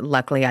legs.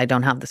 Luckily, I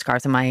don't have the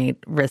scars on my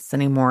wrists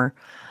anymore.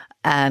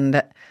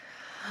 And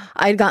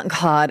I'd gotten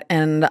caught,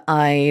 and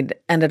I'd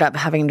ended up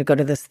having to go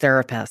to this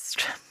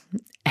therapist.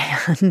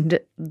 And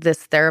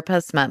this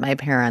therapist met my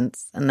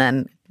parents and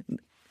then,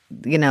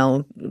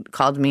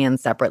 called me in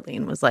separately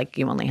and was like,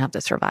 you only have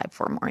to survive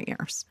 4 more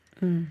years.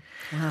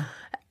 Wow.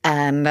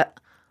 And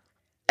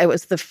it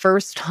was the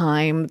first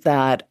time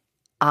that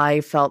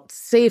I felt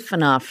safe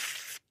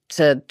enough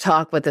to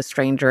talk with a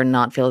stranger and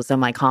not feel as though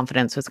my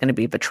confidence was going to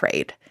be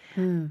betrayed.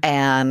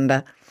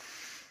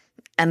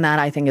 And that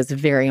I think is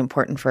very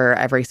important for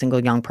every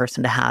single young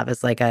person to have,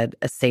 is like a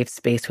safe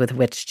space with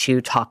which to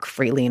talk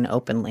freely and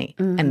openly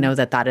and know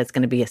that is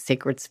going to be a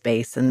sacred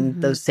space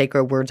and those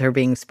sacred words are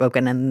being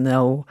spoken and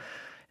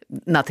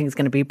nothing's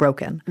going to be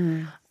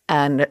broken.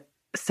 And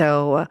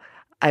so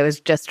I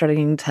was just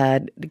starting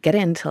to get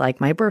into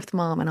like my birth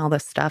mom and all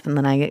this stuff. And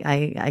then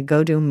I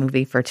go do a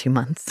movie for 2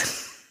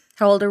 months.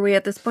 How old are we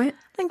at this point?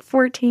 Like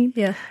 14.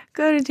 Yeah.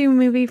 Go to do a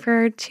movie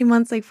for 2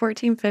 months, like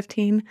 14,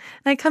 15. And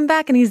I come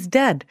back and he's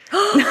dead.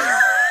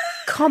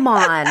 Come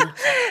on. And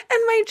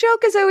my joke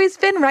has always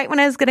been right when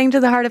I was getting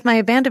to the heart of my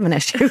abandonment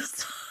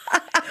issues.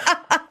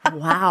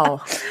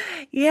 Wow.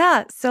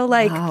 Yeah. So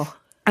I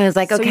was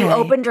like, okay. So you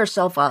opened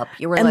yourself up.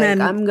 You were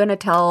then, I'm going to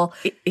tell.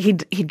 He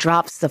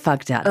drops the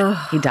fuck dead.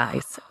 He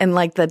dies. And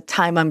like the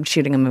time I'm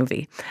shooting a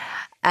movie.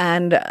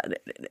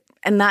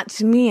 And that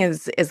to me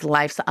is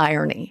life's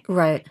irony.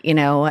 Right.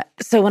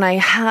 So when I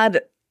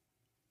had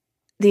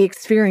the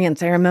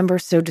experience, I remember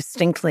so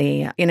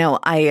distinctly,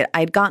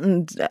 I'd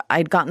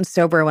gotten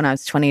sober when I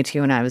was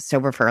 22 and I was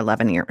sober for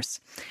 11 years.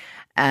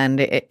 And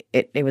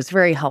it was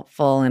very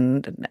helpful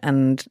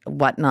and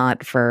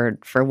whatnot for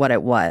what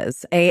it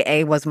was.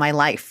 AA was my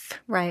life.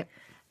 Right.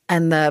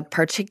 And the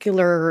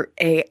particular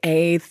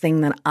AA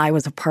thing that I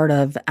was a part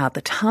of at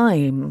the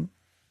time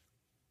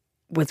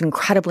was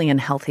incredibly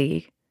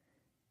unhealthy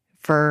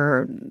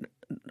for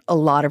a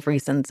lot of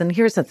reasons. And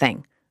here's the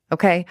thing,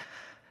 okay?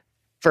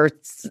 AA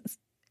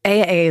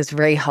is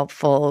very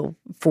helpful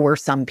for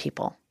some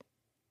people.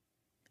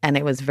 And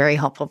it was very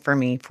helpful for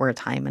me for a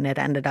time. And it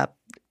ended up,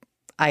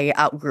 I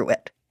outgrew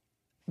it.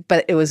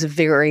 But it was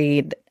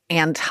very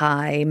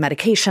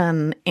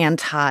anti-medication,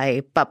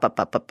 Right.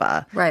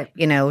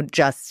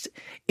 Just,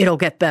 it'll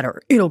get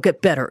better. It'll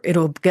get better.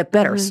 It'll get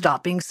better.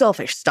 Stop being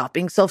selfish. Stop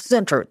being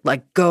self-centered.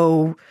 Like,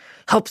 go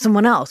help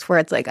someone else. Where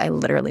it's like, I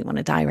literally want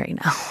to die right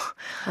now.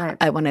 Right.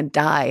 I want to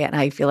die. And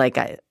I feel like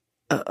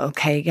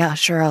okay, yeah,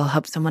 sure, I'll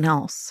help someone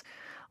else.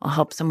 I'll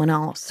help someone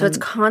else. So it's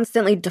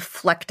constantly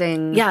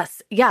deflecting.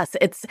 Yes.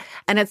 It's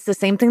the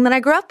same thing that I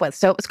grew up with.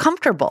 So it was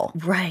comfortable.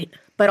 Right.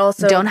 But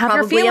also don't have your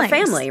probably feelings. A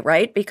family,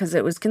 right? Because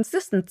it was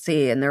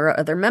consistency and there were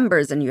other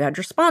members and you had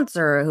your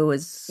sponsor who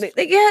was...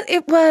 Yeah,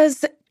 it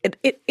was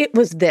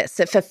this.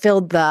 It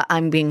fulfilled the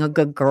I'm being a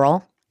good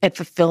girl. It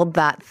fulfilled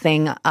that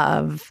thing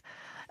of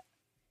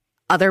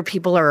other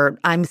people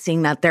I'm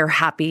seeing that they're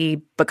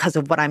happy because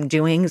of what I'm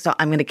doing, so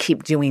I'm going to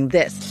keep doing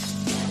this.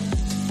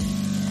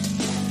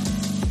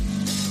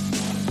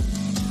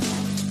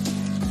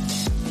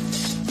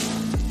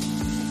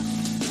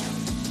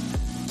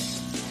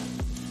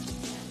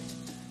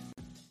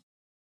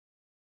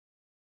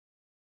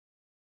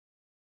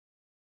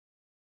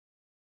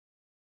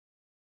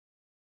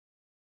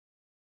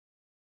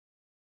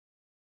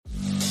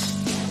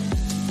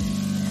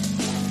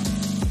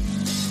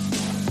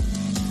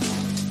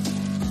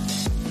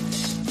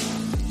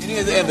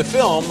 And the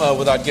film,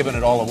 without giving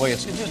it all away,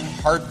 it's just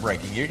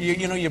heartbreaking.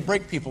 You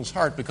break people's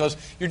heart because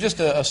you're just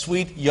a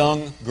sweet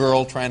young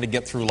girl trying to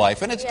get through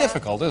life, and it's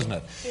difficult, isn't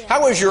it? Yeah.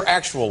 How is your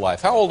actual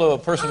life? How old a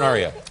person are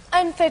you?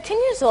 I'm 13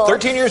 years old.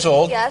 13 years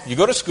old? Yes. You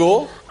go to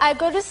school? I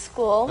go to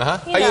school. How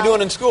you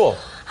doing in school?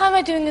 How am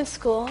I doing in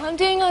school? I'm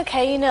doing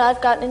okay.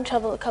 I've gotten in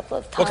trouble a couple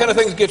of times. What kind of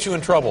things get you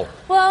in trouble?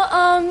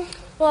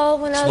 Well,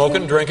 when I was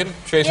smoking, drinking,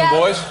 chasing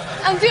boys?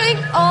 I'm doing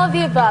all of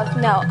the above.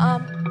 No.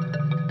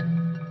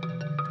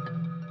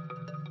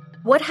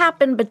 What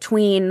happened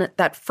between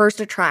that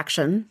first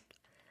attraction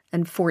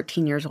and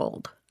 14 years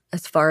old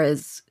as far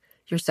as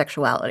your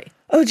sexuality?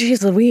 Oh,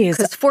 geez, Louise.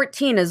 Because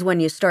 14 is when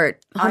you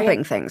start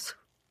humping things.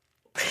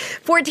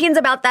 14's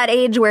about that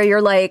age where you're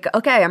like,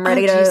 okay, I'm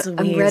ready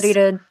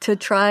to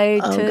try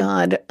to. Oh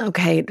God.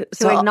 Okay.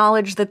 To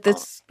acknowledge that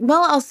this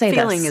I'll say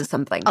feeling this. Is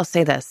something. I'll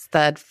say this.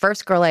 The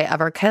first girl I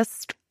ever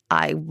kissed,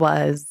 I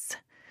was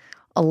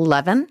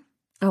 11.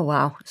 Oh,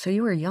 wow. So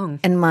you were young.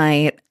 In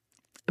my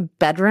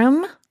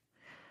bedroom,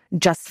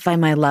 Justify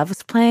My Love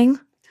was playing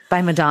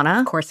by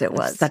Madonna. Of course it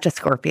was. Such a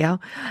Scorpio.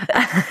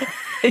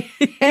 And,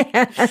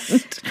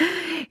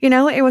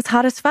 it was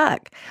hot as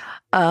fuck.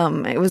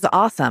 It was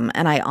awesome.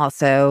 And I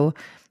also,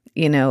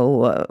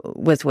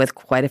 was with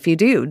quite a few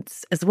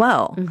dudes as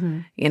well,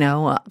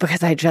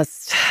 because I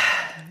just...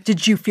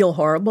 Did you feel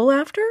horrible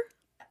after?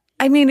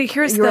 I mean,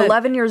 You're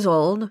 11 years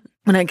old.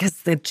 When I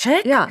kissed the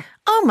chick? Yeah.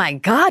 Oh my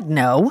God,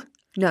 no.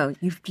 No,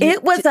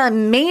 it was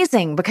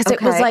amazing because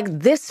it was like,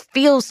 this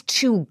feels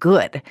too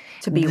good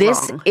to be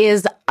This wrong.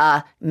 Is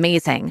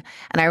amazing.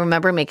 And I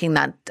remember making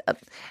that,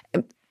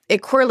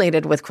 it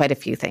correlated with quite a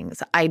few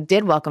things. I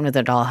did Welcome to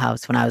the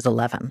Dollhouse when I was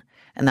 11,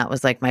 and that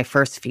was like my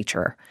first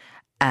feature.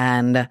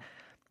 And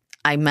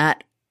I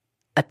met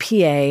a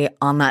PA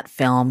on that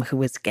film who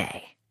was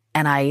gay.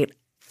 And I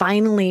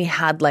finally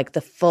had like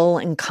the full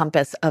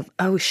encompass of,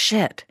 oh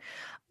shit,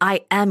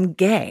 I am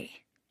gay.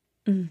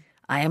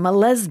 I am a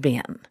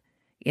lesbian.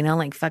 You know,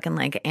 like fucking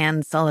like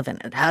Anne Sullivan.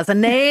 It has a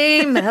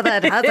name. It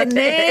has a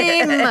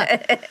name.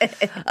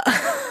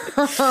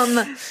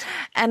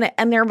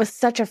 And there was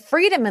such a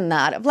freedom in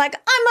that of like,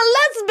 I'm a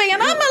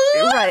lesbian. I'm a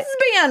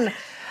lesbian.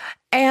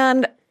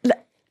 Right.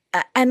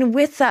 And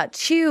with that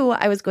too,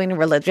 I was going to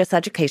religious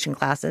education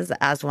classes,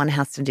 as one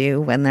has to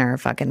do when they're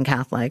fucking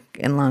Catholic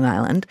in Long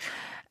Island.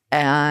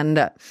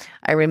 And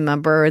I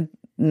remember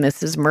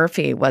Mrs.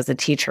 Murphy was a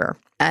teacher,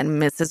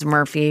 and Mrs.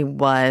 Murphy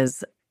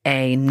was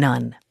a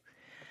nun.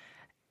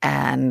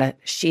 And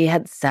she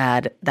had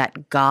said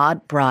that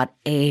God brought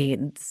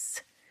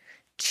AIDS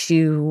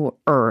to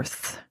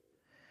Earth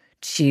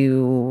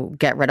to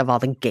get rid of all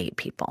the gay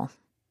people.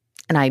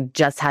 And I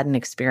just had an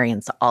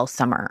experience all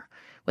summer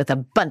with a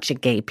bunch of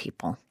gay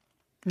people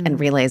and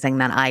realizing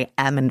that I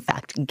am, in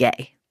fact,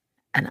 gay.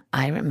 And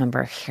I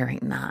remember hearing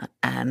that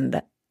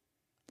and,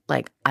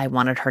 like, I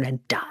wanted her to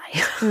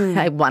die.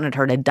 I wanted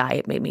her to die.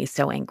 It made me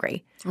so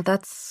angry. Well,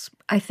 that's,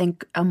 I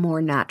think, a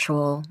more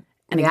natural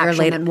and reaction a year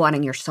later, than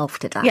wanting yourself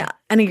to die. Yeah.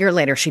 And a year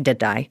later, she did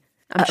die.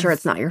 I'm sure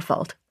it's not your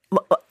fault.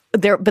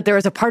 But there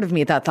was a part of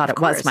me that thought it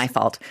was my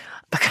fault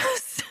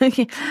because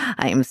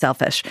I am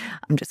selfish.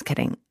 I'm just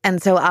kidding. And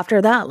so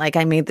after that, like,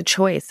 I made the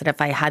choice that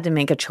if I had to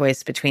make a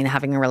choice between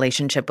having a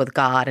relationship with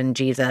God and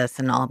Jesus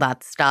and all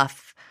that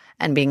stuff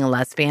and being a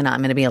lesbian,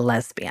 I'm going to be a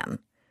lesbian.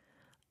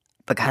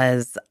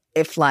 Because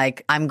if,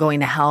 like, I'm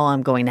going to hell,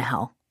 I'm going to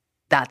hell.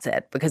 That's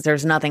it. Because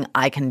there's nothing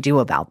I can do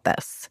about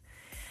this.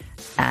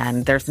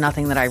 And there's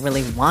nothing that I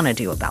really want to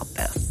do about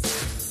this.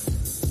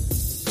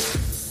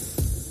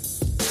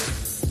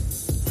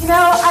 You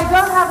know, I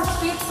don't have a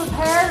speech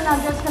prepared, and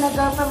I'm just going to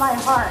go for my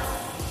heart.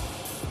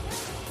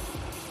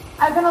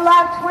 I've been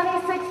alive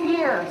 26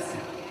 years.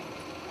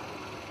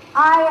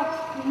 I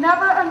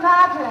never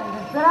imagined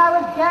that I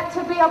would get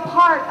to be a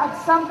part of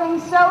something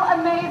so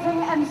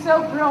amazing and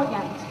so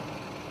brilliant.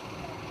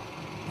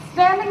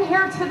 Standing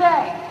here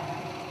today,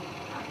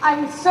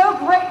 I'm so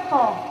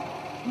grateful,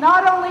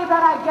 not only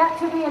that I get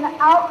to be an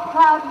out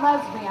proud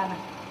lesbian,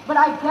 but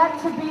I get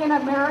to be an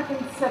American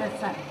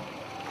citizen.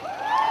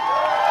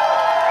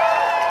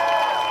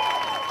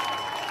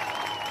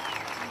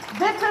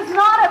 This is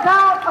not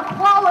about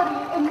equality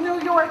in New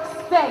York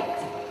State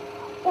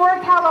or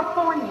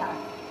California.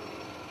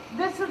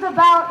 This is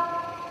about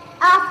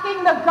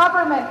asking the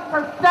government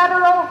for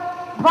federal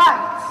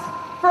rights,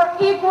 for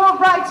equal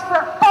rights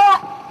for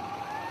all.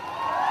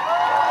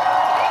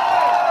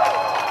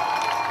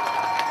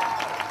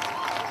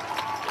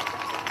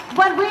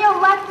 When we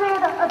elected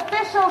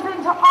officials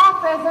into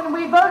office and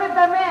we voted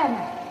them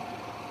in,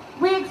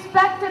 we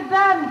expected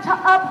them to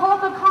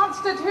uphold the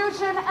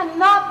Constitution and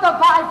not the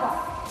Bible.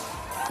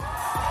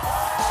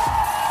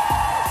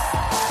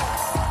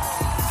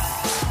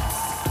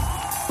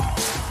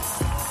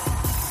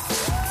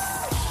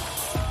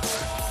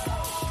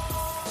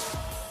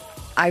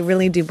 I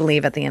really do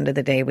believe at the end of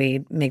the day,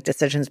 we make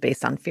decisions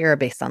based on fear,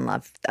 based on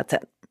love. That's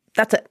it.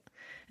 That's it.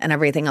 And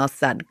everything else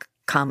that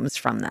comes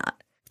from that.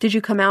 Did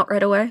you come out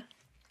right away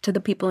to the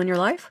people in your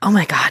life? Oh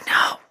my God,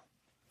 no.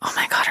 Oh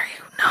my God, are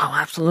you? No,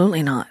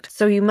 absolutely not.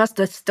 So you must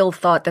have still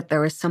thought that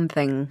there was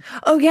something.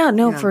 Oh yeah,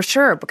 no, for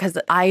sure. Because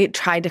I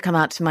tried to come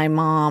out to my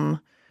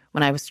mom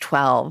when I was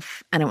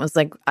 12. And it was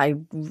like,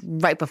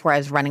 right before I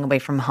was running away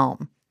from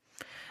home.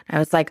 I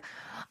was like,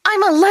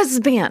 I'm a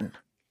lesbian.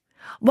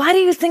 Why do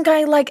you think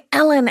I like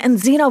Ellen and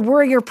Xena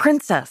Warrior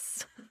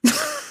Princess?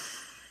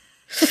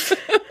 It's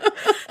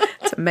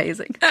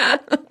amazing.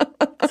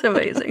 It's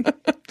amazing.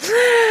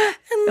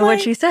 And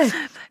what'd she say?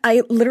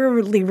 I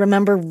literally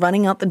remember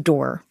running out the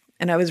door,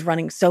 and I was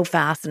running so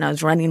fast, and I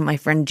was running to my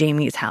friend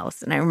Jamie's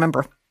house, and I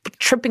remember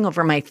tripping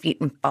over my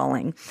feet and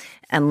falling,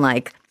 and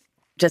like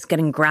just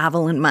getting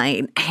gravel in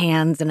my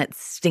hands, and it's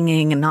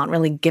stinging and not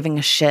really giving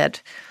a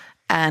shit.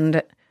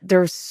 And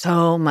there's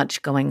so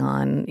much going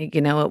on.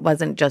 You know, it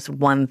wasn't just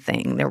one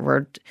thing. There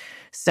were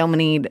so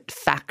many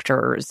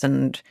factors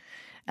and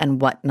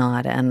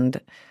whatnot.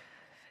 And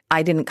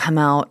I didn't come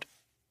out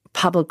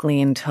publicly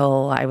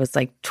until I was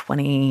like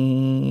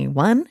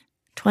 21,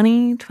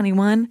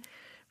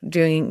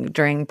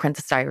 during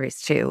Princess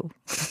Diaries 2.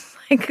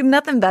 Like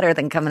nothing better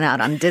than coming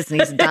out on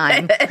Disney's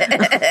dime.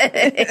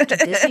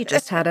 Disney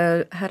just had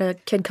a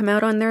kid come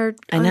out on their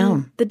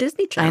the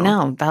Disney Channel. I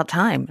know, about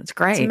time. It's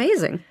great. It's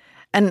amazing.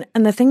 And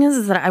the thing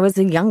is that I was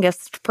the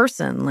youngest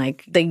person,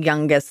 like the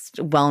youngest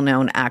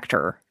well-known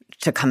actor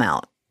to come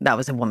out. That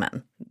was a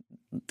woman,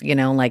 you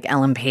know, like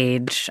Ellen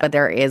Page. But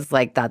there is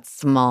like that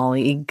small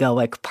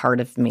egoic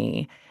part of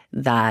me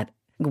that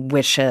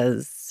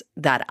wishes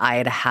that I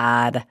had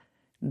had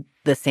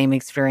the same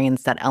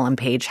experience that Ellen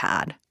Page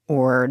had,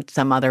 or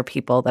some other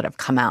people that have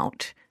come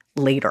out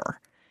later.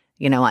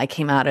 You know, I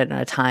came out at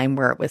a time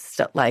where it was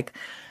still like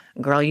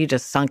girl, you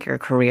just sunk your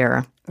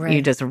career. Right.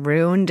 You just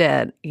ruined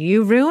it.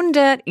 You ruined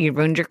it. You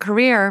ruined your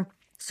career.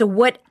 So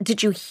what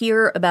did you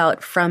hear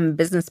about from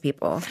business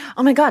people?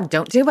 Oh my God,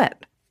 don't do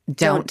it.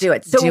 Don't do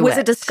it. So was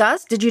it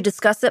discussed? Did you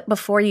discuss it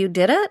before you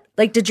did it?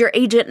 Like, did your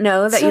agent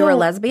know that you were a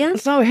lesbian?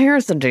 So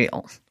here's the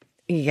deal.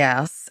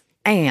 Yes.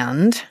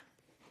 And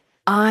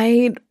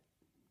I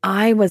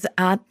was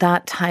at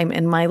that time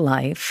in my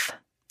life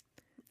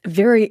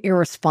very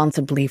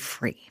irresponsibly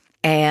free.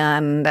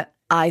 And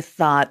I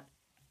thought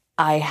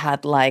I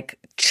had like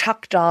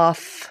chucked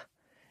off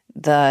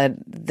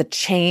the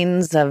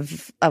chains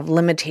of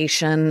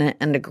limitation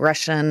and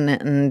aggression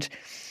and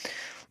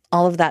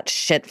all of that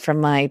shit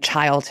from my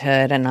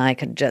childhood, and I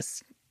could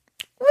just,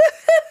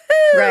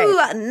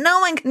 right. No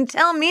one can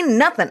tell me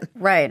nothing.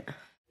 Right.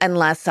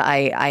 Unless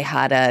I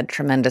had a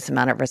tremendous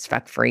amount of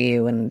respect for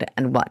you and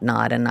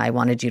whatnot, and I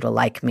wanted you to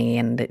like me,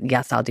 and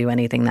yes, I'll do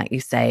anything that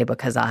you say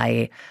because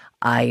I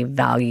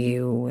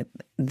value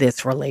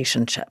this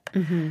relationship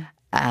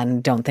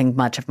and don't think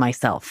much of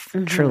myself,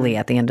 truly,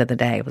 at the end of the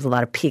day. It was a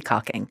lot of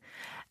peacocking.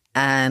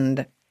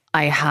 And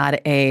I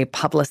had a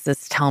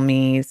publicist tell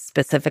me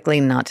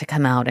specifically not to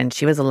come out, and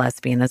she was a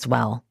lesbian as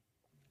well.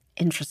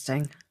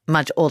 Interesting.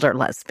 Much older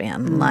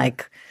lesbian,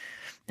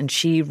 and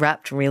she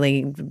repped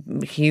really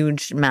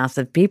huge,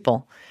 massive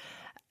people.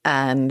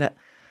 And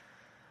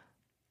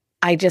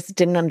I just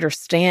didn't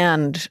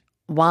understand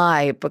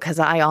why, because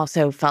I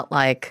also felt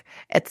like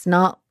it's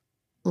not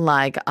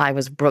like I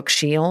was Brooke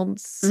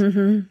Shields.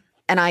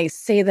 And I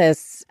say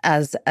this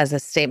as a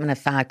statement of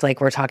fact,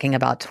 like we're talking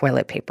about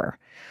toilet paper.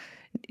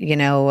 You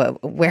know,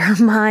 where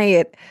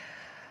my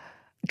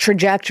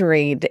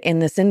trajectory in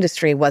this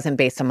industry wasn't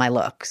based on my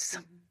looks.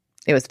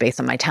 It was based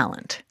on my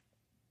talent.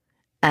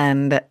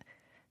 And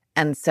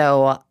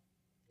so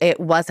it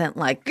wasn't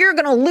like, you're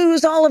going to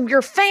lose all of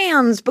your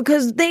fans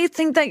because they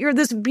think that you're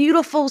this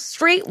beautiful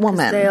straight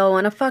woman. They all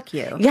want to fuck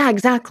you. Yeah,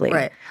 exactly.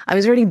 Right. I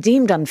was already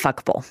deemed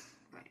unfuckable.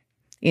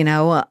 You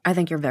know? I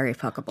think you're very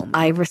fuckable.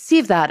 I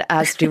receive that,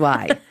 as do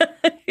I.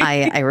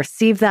 I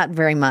receive that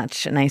very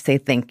much, and I say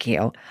thank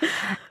you.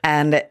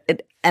 And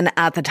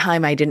at the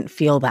time, I didn't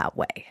feel that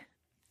way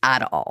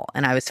at all.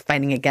 And I was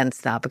fighting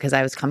against that because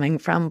I was coming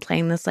from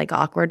playing this like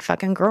awkward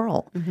fucking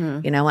girl,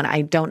 you know, and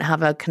I don't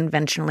have a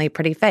conventionally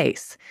pretty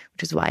face,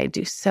 which is why I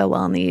do so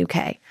well in the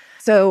UK.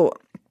 So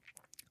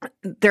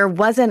there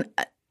wasn't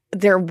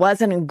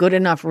a good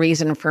enough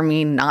reason for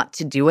me not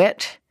to do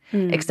it,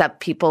 except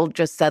people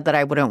just said that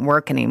I wouldn't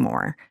work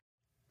anymore.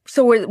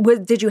 So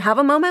did you have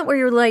a moment where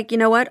you're like, you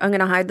know what, I'm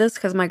going to hide this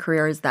because my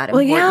career is that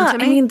important to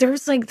me? I mean,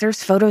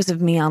 there's photos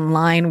of me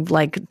online,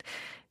 like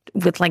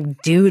with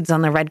like dudes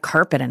on the red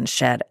carpet and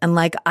shit. And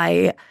like,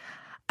 I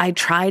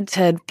tried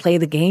to play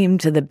the game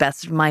to the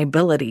best of my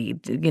ability,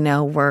 you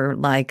know, where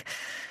like.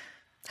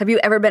 Have you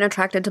ever been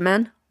attracted to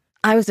men?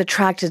 I was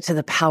attracted to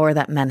the power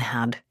that men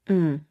had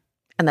and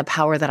the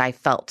power that I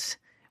felt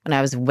when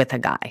I was with a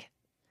guy.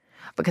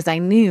 Because I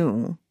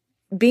knew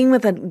being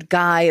with a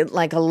guy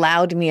like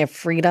allowed me a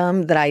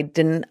freedom that I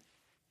didn't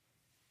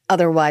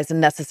otherwise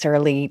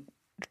necessarily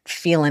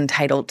feel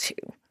entitled to.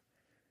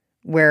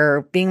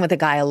 Where being with a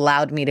guy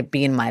allowed me to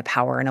be in my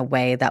power in a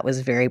way that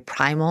was very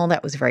primal,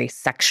 that was very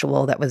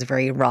sexual, that was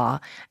very raw.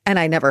 And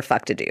I never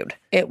fucked a dude.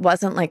 It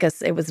wasn't like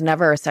it was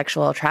never a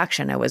sexual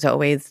attraction. It was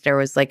always, there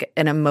was like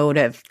an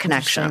emotive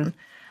connection.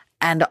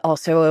 And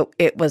also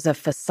it was a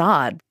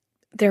facade.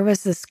 There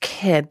was this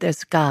kid,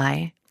 this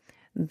guy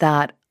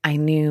that I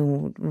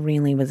knew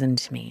really was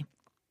into me.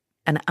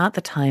 And at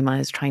the time I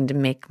was trying to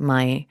make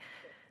and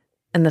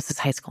this is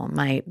high school,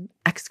 my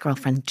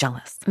ex-girlfriend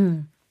jealous.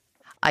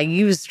 I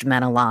used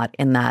men a lot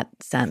in that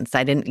sense.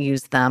 I didn't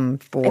use them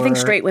for... I think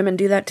straight women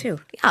do that too.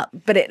 Yeah,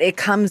 but it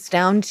comes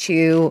down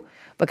to,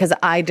 because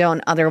I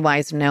don't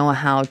otherwise know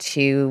how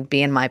to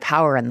be in my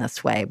power in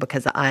this way,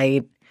 because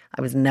I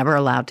was never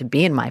allowed to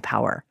be in my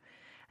power.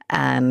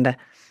 And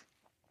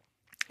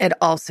it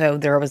also,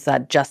 there was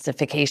that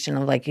justification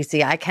of like, you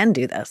see, I can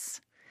do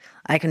this.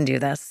 I can do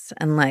this.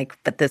 And like,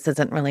 but this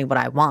isn't really what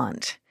I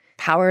want.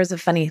 Power is a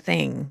funny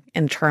thing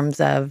in terms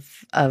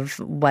of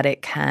what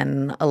it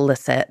can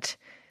elicit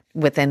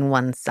within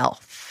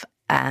oneself.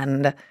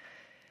 And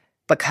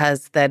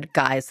because the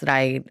guys that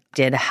I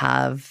did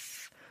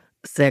have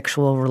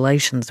sexual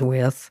relations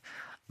with,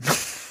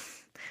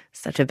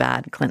 such a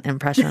bad Clinton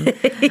impression.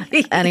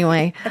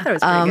 Anyway, I thought it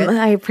was pretty good.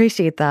 I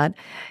appreciate that.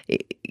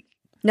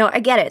 No, I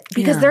get it.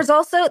 Because there's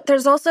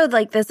also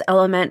like this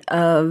element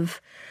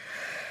of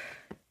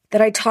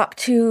that I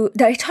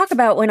talk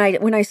about when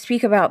I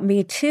speak about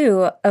Me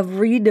Too, of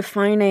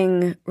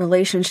redefining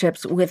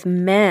relationships with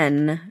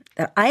men,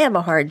 that I have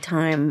a hard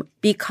time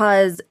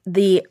because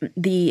the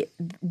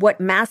what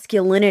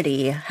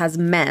masculinity has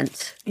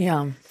meant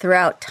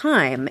throughout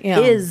time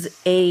is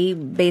a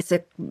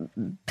basic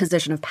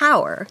position of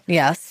power.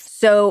 Yes.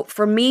 So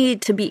for me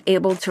to be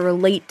able to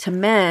relate to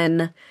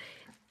men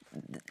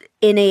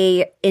in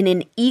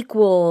an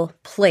equal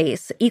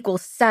place, equal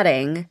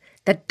setting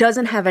that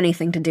doesn't have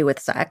anything to do with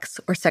sex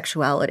or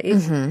sexuality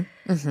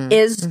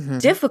is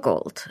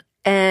difficult.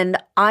 And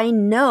I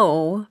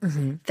know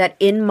that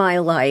in my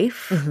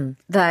life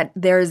that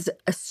there's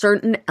a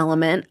certain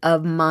element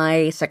of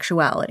my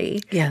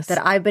sexuality that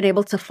I've been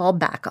able to fall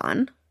back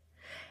on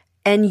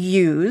and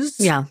use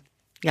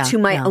to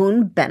my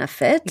own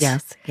benefit.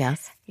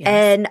 Yes.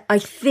 And I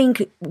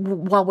think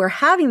while we're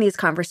having these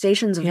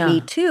conversations of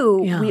Me Too,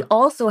 we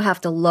also have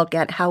to look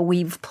at how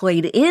we've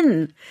played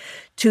in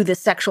to the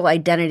sexual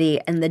identity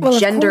and the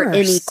gender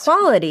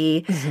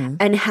inequality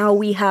and how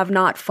we have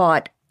not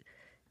fought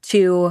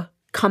to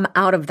come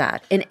out of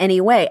that in any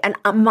way. And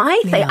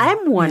my thing,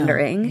 I'm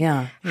wondering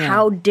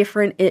how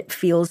different it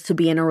feels to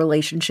be in a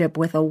relationship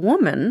with a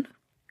woman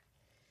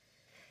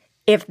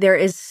if there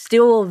is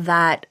still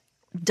that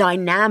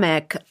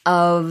dynamic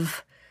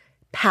of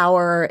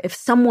power, if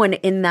someone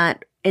in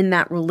that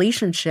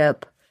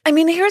relationship. I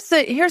mean, here's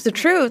the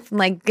truth.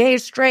 Like gay,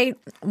 straight,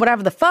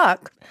 whatever the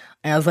fuck.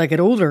 As I get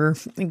older,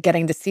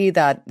 getting to see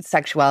that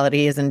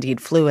sexuality is indeed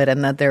fluid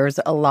and that there's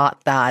a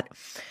lot that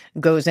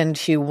goes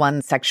into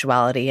one's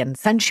sexuality and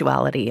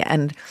sensuality.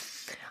 And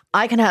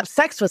I can have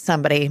sex with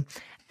somebody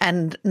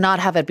and not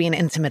have it be an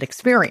intimate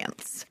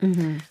experience.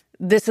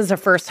 This is the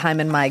first time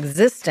in my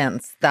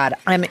existence that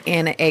I'm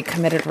in a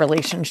committed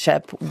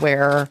relationship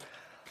where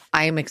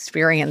I'm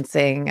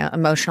experiencing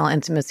emotional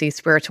intimacy,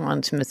 spiritual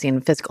intimacy,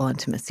 and physical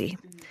intimacy.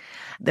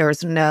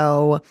 There's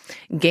no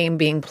game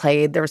being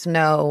played. There's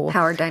no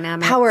power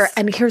dynamics.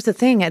 And here's the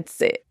thing.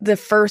 It's the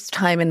first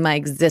time in my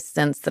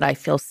existence that I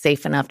feel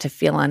safe enough to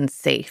feel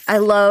unsafe. I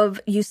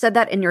love, you said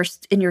that in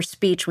your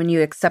speech when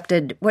you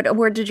accepted, what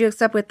award did you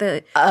accept with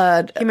the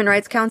Human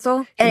Rights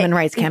Council? Human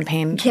Rights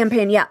Campaign.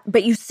 Yeah.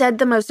 But you said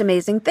the most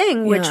amazing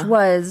thing, which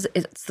was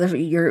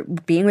you're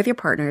being with your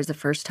partner is the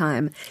first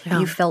time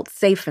you felt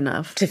safe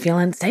enough. To feel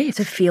unsafe.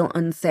 To feel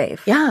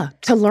unsafe. Yeah.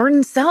 To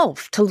learn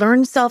self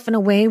in a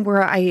way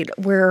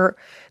where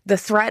the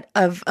threat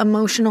of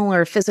emotional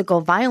or physical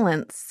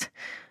violence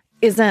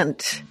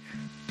isn't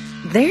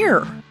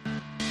there.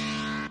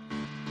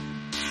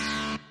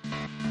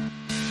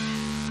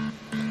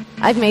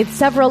 I've made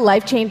several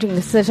life-changing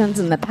decisions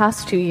in the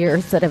past 2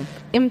 years that have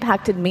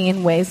impacted me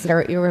in ways that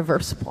are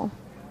irreversible.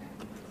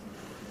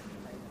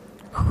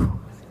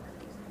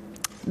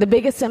 The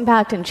biggest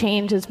impact and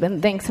change has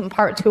been thanks in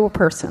part to a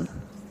person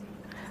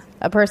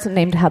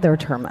named Heather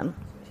Turman.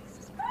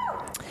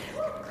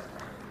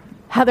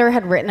 Heather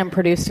had written and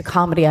produced a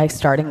comedy I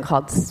starred in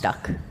called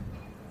Stuck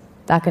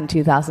back in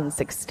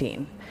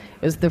 2016.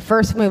 It was the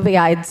first movie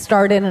I had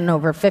starred in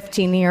over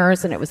 15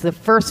 years, and it was the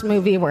first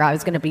movie where I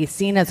was going to be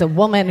seen as a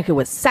woman who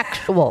was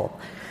sexual,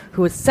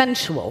 who was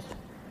sensual,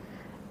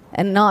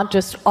 and not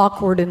just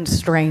awkward and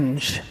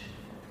strange.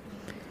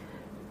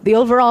 The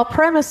overall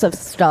premise of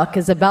Stuck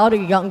is about a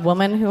young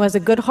woman who has a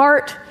good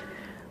heart,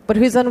 but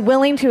who's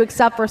unwilling to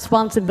accept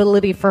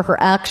responsibility for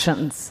her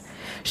actions.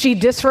 She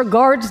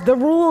disregards the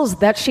rules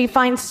that she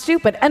finds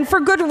stupid, and for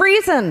good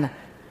reason.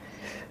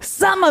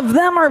 Some of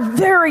them are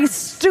very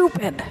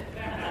stupid.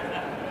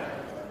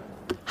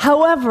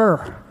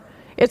 However,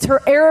 it's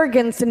her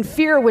arrogance and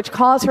fear which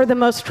cause her the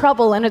most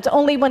trouble, and it's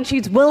only when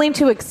she's willing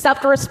to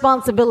accept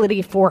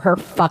responsibility for her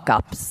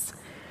fuck-ups,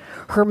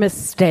 her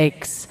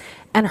mistakes,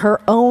 and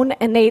her own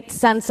innate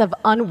sense of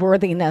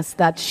unworthiness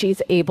that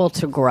she's able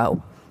to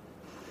grow.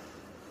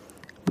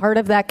 Part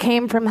of that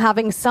came from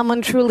having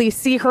someone truly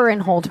see her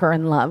and hold her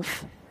in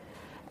love.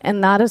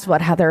 And that is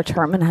what Heather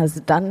Turman has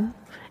done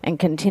and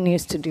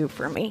continues to do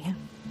for me.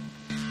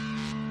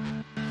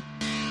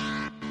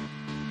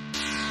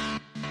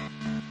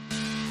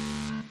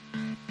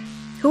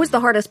 Who was the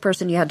hardest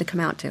person you had to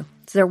come out to?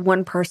 Is there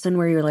one person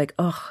where you're like,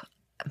 oh,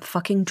 I'm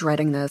fucking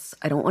dreading this.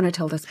 I don't want to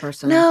tell this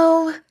person.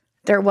 No,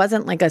 there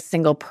wasn't like a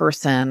single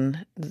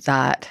person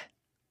that...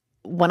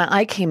 When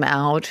I came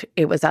out,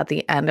 it was at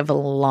the end of a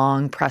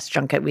long press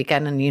junket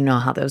weekend, and you know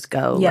how those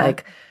go. Yeah.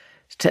 Like,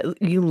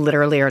 you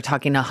literally are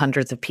talking to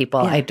hundreds of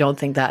people. Yeah. I don't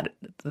think that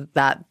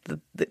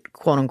the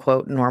quote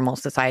unquote normal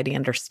society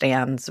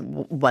understands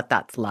what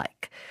that's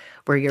like.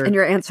 Where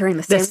you're answering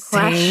the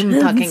same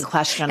fucking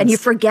questions, and you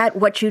forget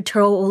what you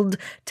told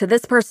to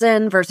this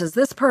person versus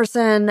this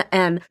person,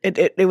 and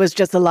it was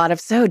just a lot of.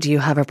 So, do you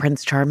have a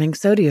Prince Charming?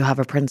 So, do you have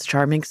a Prince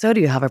Charming? So,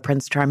 do you have a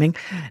Prince Charming?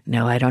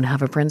 No, I don't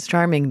have a Prince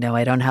Charming. No,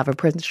 I don't have a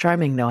Prince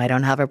Charming. No, I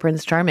don't have a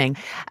Prince Charming.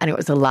 And it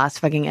was the last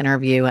fucking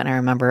interview, and I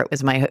remember it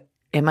was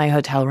in my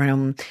hotel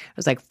room. It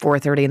was like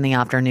 4:30 in the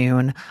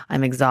afternoon.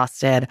 I'm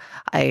exhausted.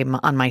 I'm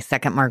on my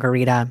second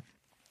margarita.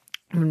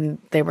 And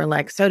they were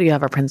like, so do you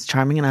have a Prince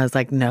Charming? And I was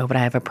like, no, but I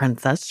have a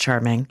Princess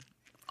Charming.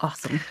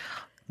 Awesome.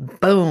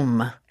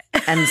 Boom.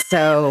 And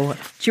so...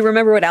 Do you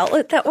remember what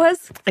outlet that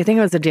was? I think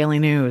it was the Daily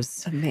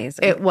News.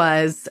 Amazing. It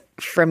was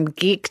From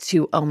Geek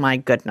to Oh My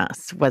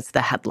Goodness was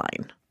the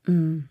headline.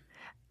 Mm.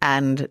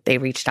 And they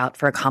reached out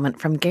for a comment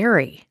from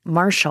Gary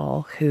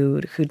Marshall,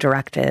 who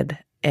directed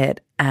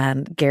it.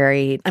 And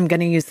Gary, I'm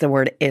going to use the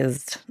word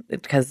is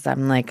because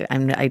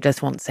I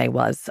just won't say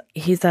was.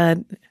 He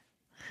said...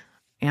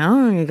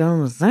 you're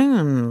going to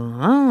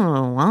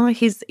sing.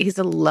 He's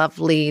a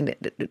lovely,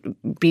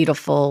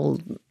 beautiful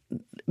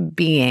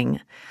being.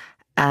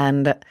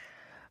 And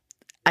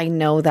I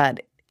know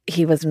that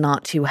he was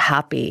not too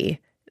happy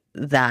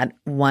that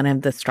one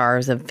of the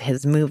stars of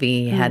his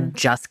movie had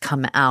just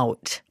come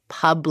out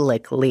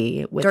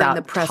publicly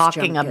without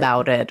talking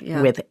about it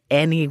with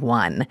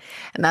anyone.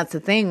 And that's the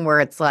thing where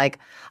it's like,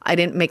 I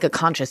didn't make a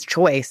conscious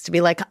choice to be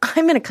like,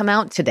 I'm going to come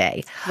out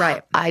today.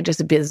 Right. I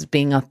just was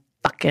being a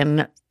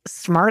fucking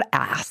smart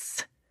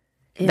ass.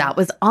 Yeah. That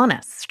was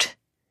honest.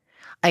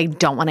 I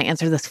don't want to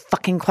answer this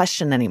fucking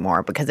question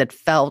anymore because it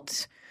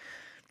felt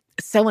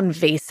so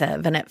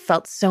invasive and it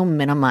felt so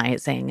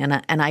minimizing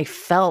and I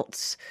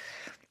felt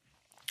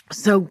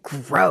so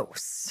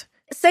gross.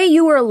 Say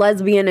you were a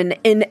lesbian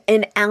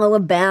in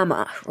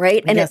Alabama,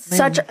 right? And it's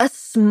such a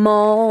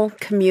small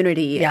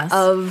community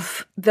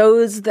of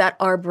those that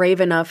are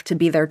brave enough to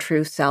be their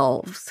true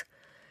selves.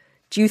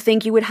 Do you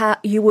think you would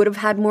have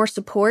had more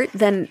support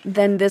than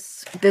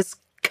this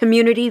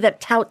community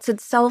that touts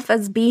itself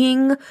as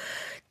being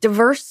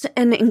diverse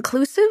and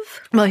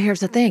inclusive? Well, here's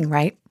the thing,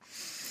 right?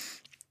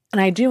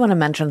 And I do want to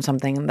mention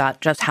something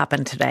that just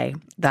happened today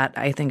that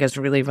I think is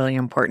really, really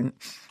important.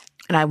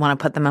 And I want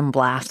to put them on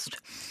blast.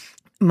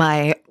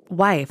 My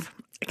wife,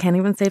 I can't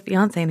even say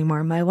fiance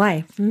anymore, my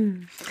wife.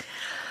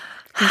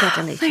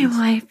 Congratulations. My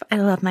wife. I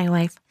love my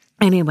wife.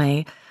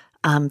 Anyway,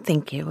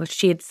 thank you.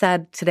 She had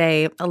said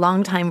today, a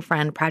longtime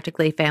friend,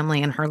 practically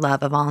family in her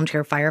love, a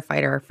volunteer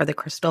firefighter for the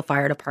Crystal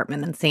Fire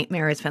Department in St.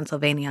 Mary's,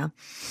 Pennsylvania,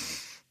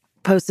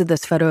 posted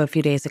this photo a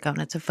few days ago,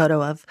 and it's a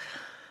photo of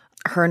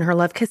her and her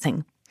love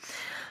kissing.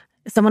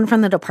 Someone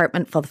from the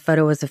department felt the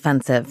photo was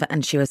offensive,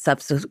 and she was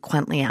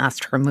subsequently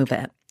asked to remove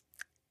it.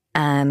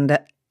 And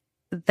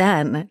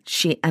then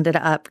she ended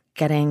up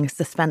getting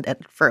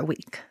suspended for a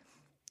week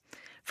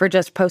for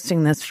just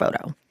posting a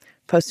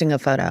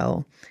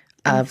photo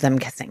of them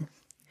kissing.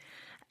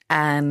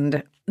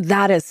 And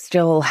that is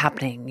still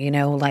happening, you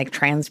know, like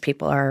trans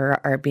people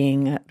are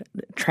being,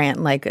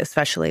 like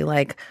especially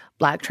like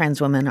Black trans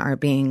women are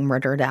being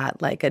murdered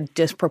at like a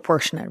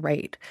disproportionate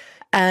rate.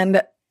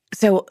 And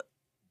so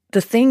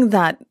the thing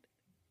that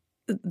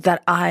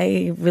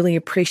I really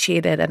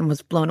appreciated and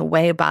was blown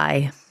away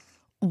by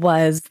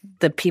was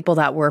the people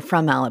that were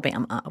from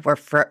Alabama,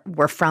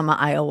 were from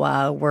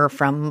Iowa, were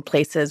from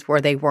places where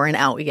they weren't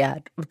out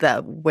yet,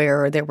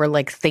 where they were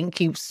like,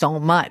 thank you so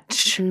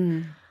much.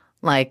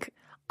 Like,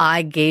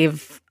 I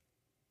gave,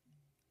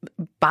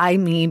 by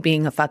me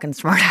being a fucking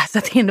smartass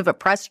at the end of a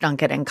press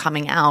junket and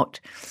coming out,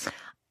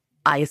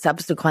 I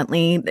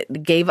subsequently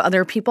gave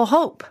other people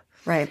hope.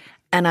 Right.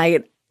 And I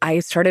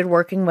started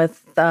working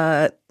with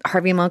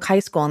Harvey Milk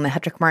High School and the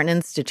Hedrick Martin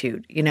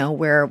Institute, you know,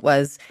 where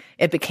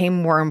it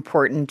became more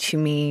important to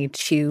me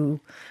to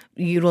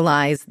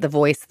utilize the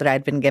voice that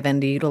I'd been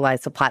given, to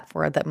utilize the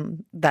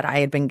platform that I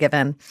had been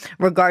given,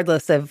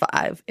 regardless of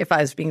if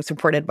I was being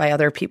supported by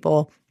other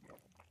people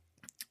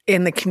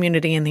in the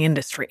community and the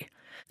industry.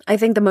 I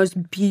think the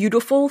most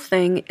beautiful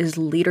thing is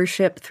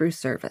leadership through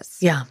service.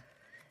 Yeah.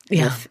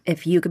 Yeah.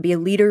 If you could be a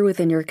leader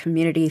within your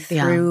community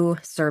through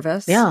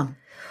service. Yeah.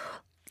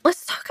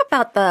 Let's talk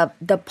about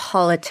the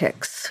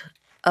politics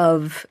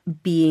of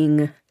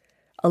being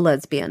a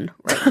lesbian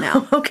right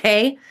now.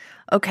 Okay.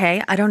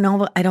 I don't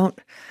know.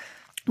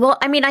 Well,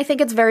 I mean, I think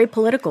it's very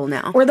political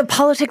now. Or the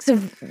politics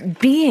of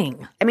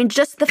being. I mean,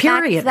 just the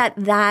Period.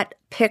 fact that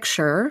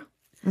picture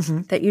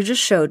that you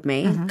just showed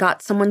me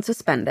got someone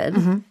suspended.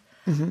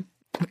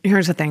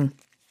 Here's the thing.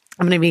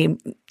 I'm going to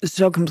be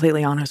so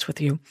completely honest with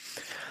you.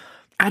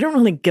 I don't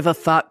really give a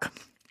fuck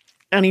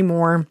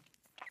anymore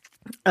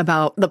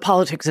about the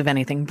politics of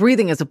anything.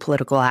 Breathing is a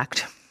political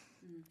act.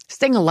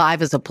 Staying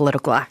alive is a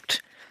political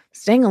act.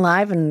 Staying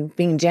alive and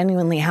being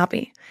genuinely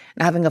happy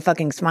and having a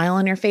fucking smile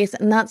on your face.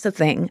 And that's the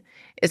thing,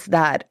 is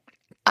that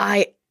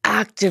I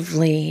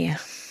actively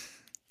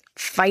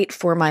fight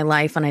for my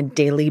life on a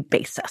daily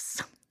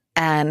basis.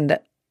 And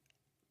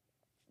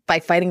by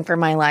fighting for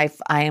my life,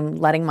 I am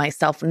letting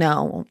myself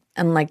know,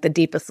 on like the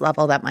deepest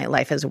level, that my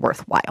life is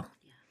worthwhile.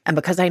 And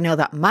because I know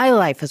that my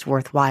life is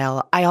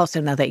worthwhile, I also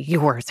know that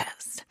yours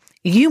is.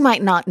 You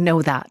might not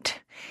know that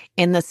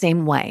in the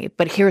same way,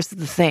 but here's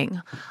the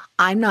thing.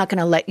 I'm not going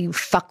to let you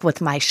fuck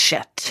with my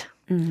shit.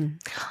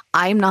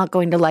 I'm not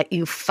going to let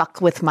you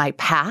fuck with my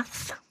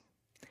path.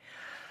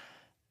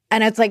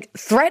 And it's like,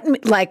 threaten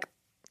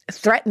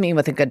me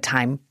with a good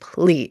time,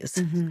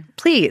 please.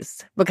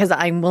 Please, because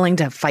I'm willing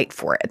to fight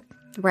for it.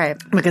 Right.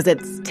 Because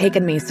it's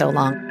taken me so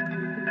long.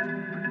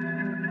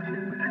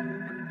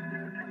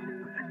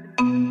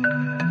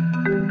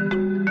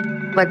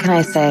 What can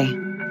I say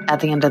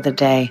at the end of the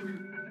day?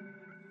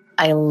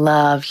 I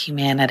love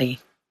humanity.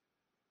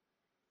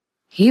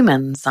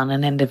 Humans on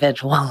an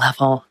individual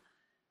level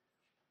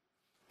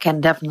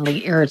can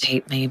definitely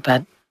irritate me,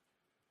 but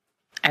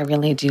I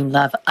really do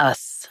love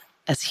us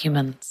as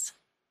humans.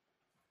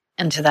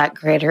 And to that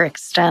greater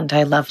extent,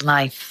 I love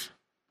life.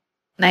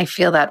 And I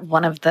feel that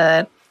one of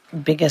the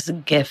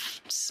biggest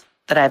gifts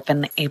that I've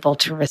been able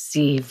to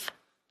receive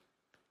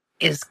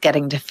is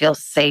getting to feel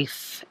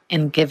safe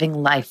in giving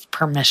life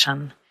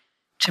permission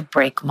to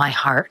break my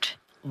heart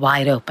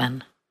wide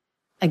open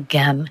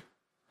again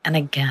and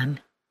again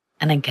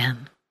and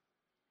again.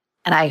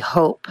 And I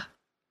hope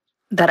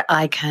that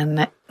I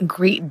can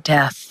greet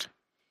death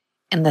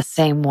in the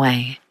same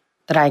way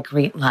that I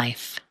greet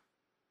life,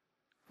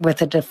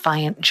 with a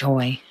defiant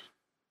joy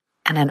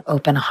and an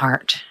open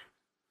heart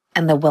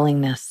and the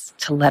willingness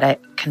to let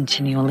it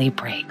continually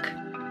break.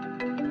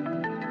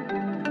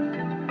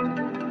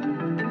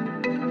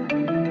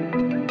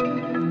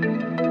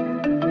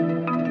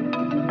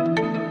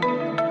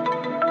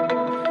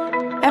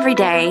 Every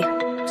day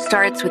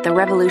starts with the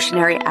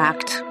revolutionary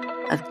act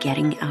of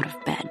getting out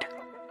of bed.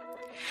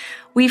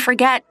 We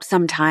forget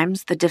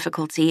sometimes the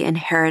difficulty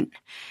inherent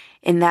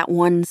in that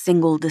one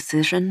single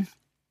decision.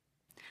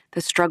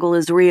 The struggle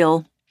is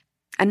real,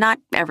 and not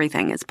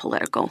everything is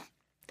political.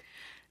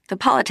 The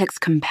politics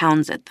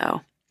compounds it,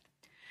 though.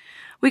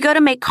 We go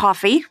to make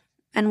coffee,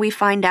 and we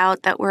find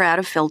out that we're out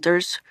of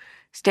filters,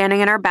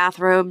 standing in our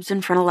bathrobes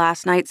in front of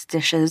last night's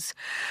dishes.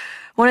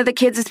 One of the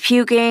kids is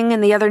puking,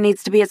 and the other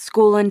needs to be at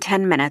school in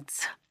 10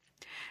 minutes.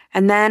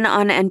 And then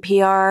on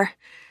NPR,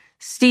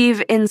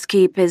 Steve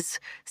Inskeep is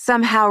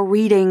somehow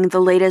reading the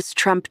latest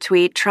Trump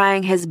tweet,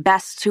 trying his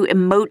best to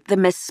emote the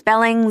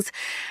misspellings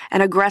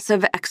and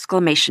aggressive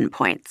exclamation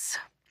points.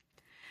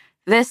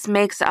 This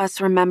makes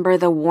us remember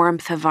the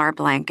warmth of our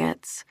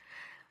blankets,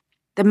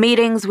 the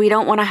meetings we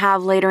don't want to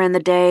have later in the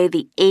day,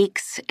 the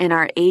aches in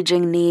our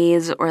aging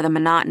knees, or the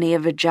monotony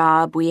of a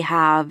job we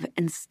have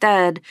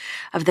instead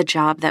of the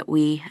job that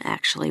we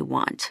actually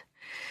want.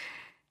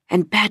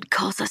 And bed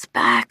calls us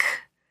back,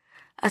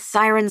 a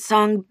siren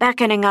song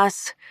beckoning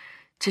us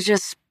to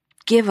just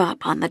give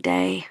up on the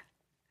day.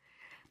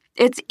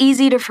 It's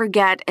easy to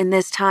forget in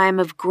this time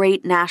of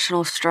great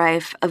national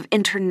strife, of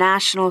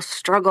international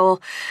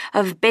struggle,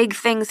 of big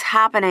things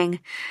happening,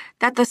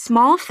 that the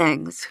small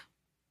things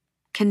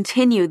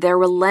continue their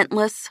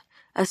relentless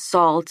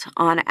assault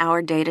on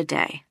our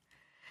day-to-day.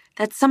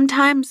 That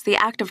sometimes the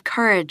act of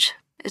courage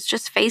is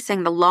just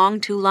facing the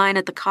long-to line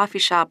at the coffee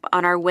shop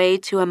on our way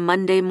to a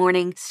Monday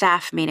morning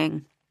staff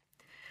meeting.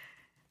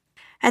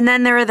 And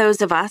then there are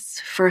those of us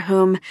for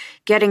whom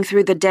getting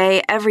through the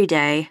day every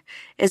day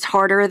is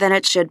harder than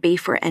it should be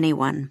for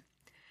anyone.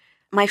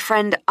 My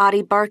friend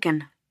Adi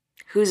Barkan,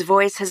 whose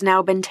voice has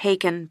now been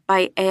taken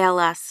by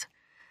ALS.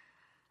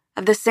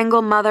 Of the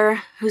single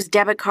mother whose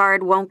debit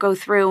card won't go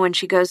through when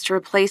she goes to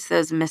replace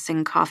those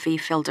missing coffee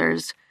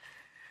filters.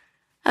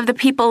 Of the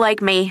people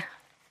like me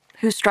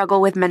who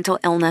struggle with mental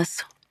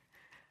illness.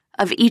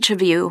 Of each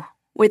of you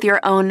with your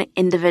own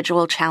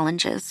individual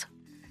challenges.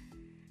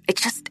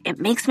 It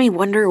makes me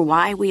wonder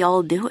why we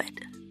all do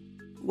it.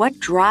 What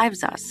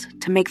drives us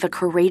to make the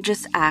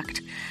courageous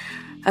act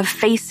of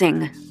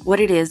facing what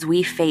it is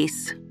we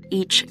face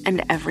each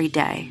and every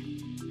day?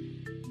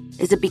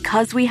 Is it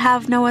because we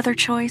have no other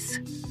choice?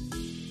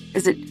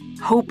 Is it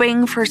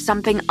hoping for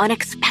something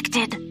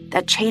unexpected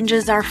that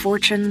changes our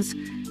fortunes?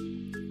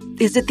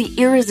 Is it the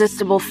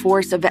irresistible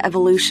force of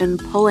evolution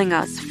pulling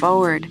us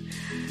forward?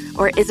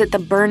 Or is it the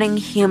burning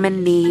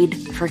human need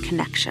for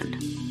connection?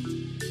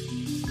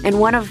 In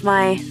one of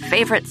my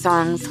favorite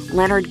songs,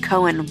 Leonard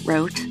Cohen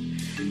wrote,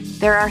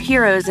 "There are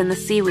heroes in the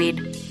seaweed.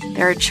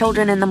 There are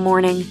children in the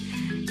morning.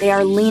 They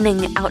are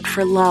leaning out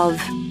for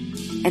love,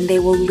 and they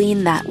will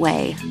lean that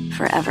way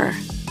forever."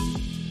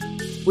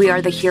 We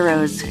are the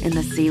heroes in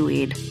the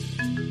seaweed,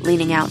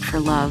 leaning out for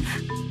love.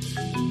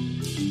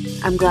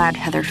 I'm glad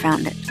Heather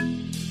found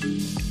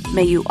it.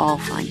 May you all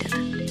find it.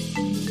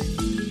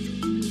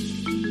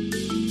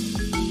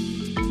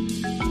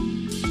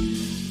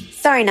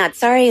 Sorry Not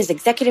Sorry is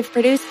executive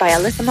produced by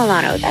Alyssa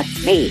Milano.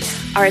 That's me.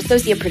 Our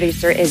associate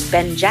producer is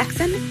Ben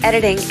Jackson,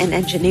 editing and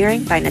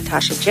engineering by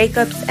Natasha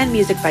Jacobs, and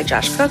music by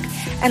Josh Cook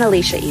and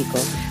Alicia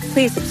Eagle.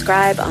 Please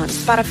subscribe on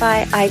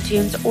Spotify,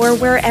 iTunes, or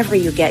wherever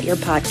you get your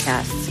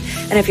podcasts.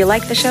 And if you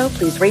like the show,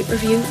 please rate,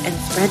 review, and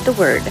spread the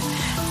word.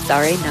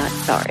 Sorry Not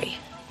Sorry.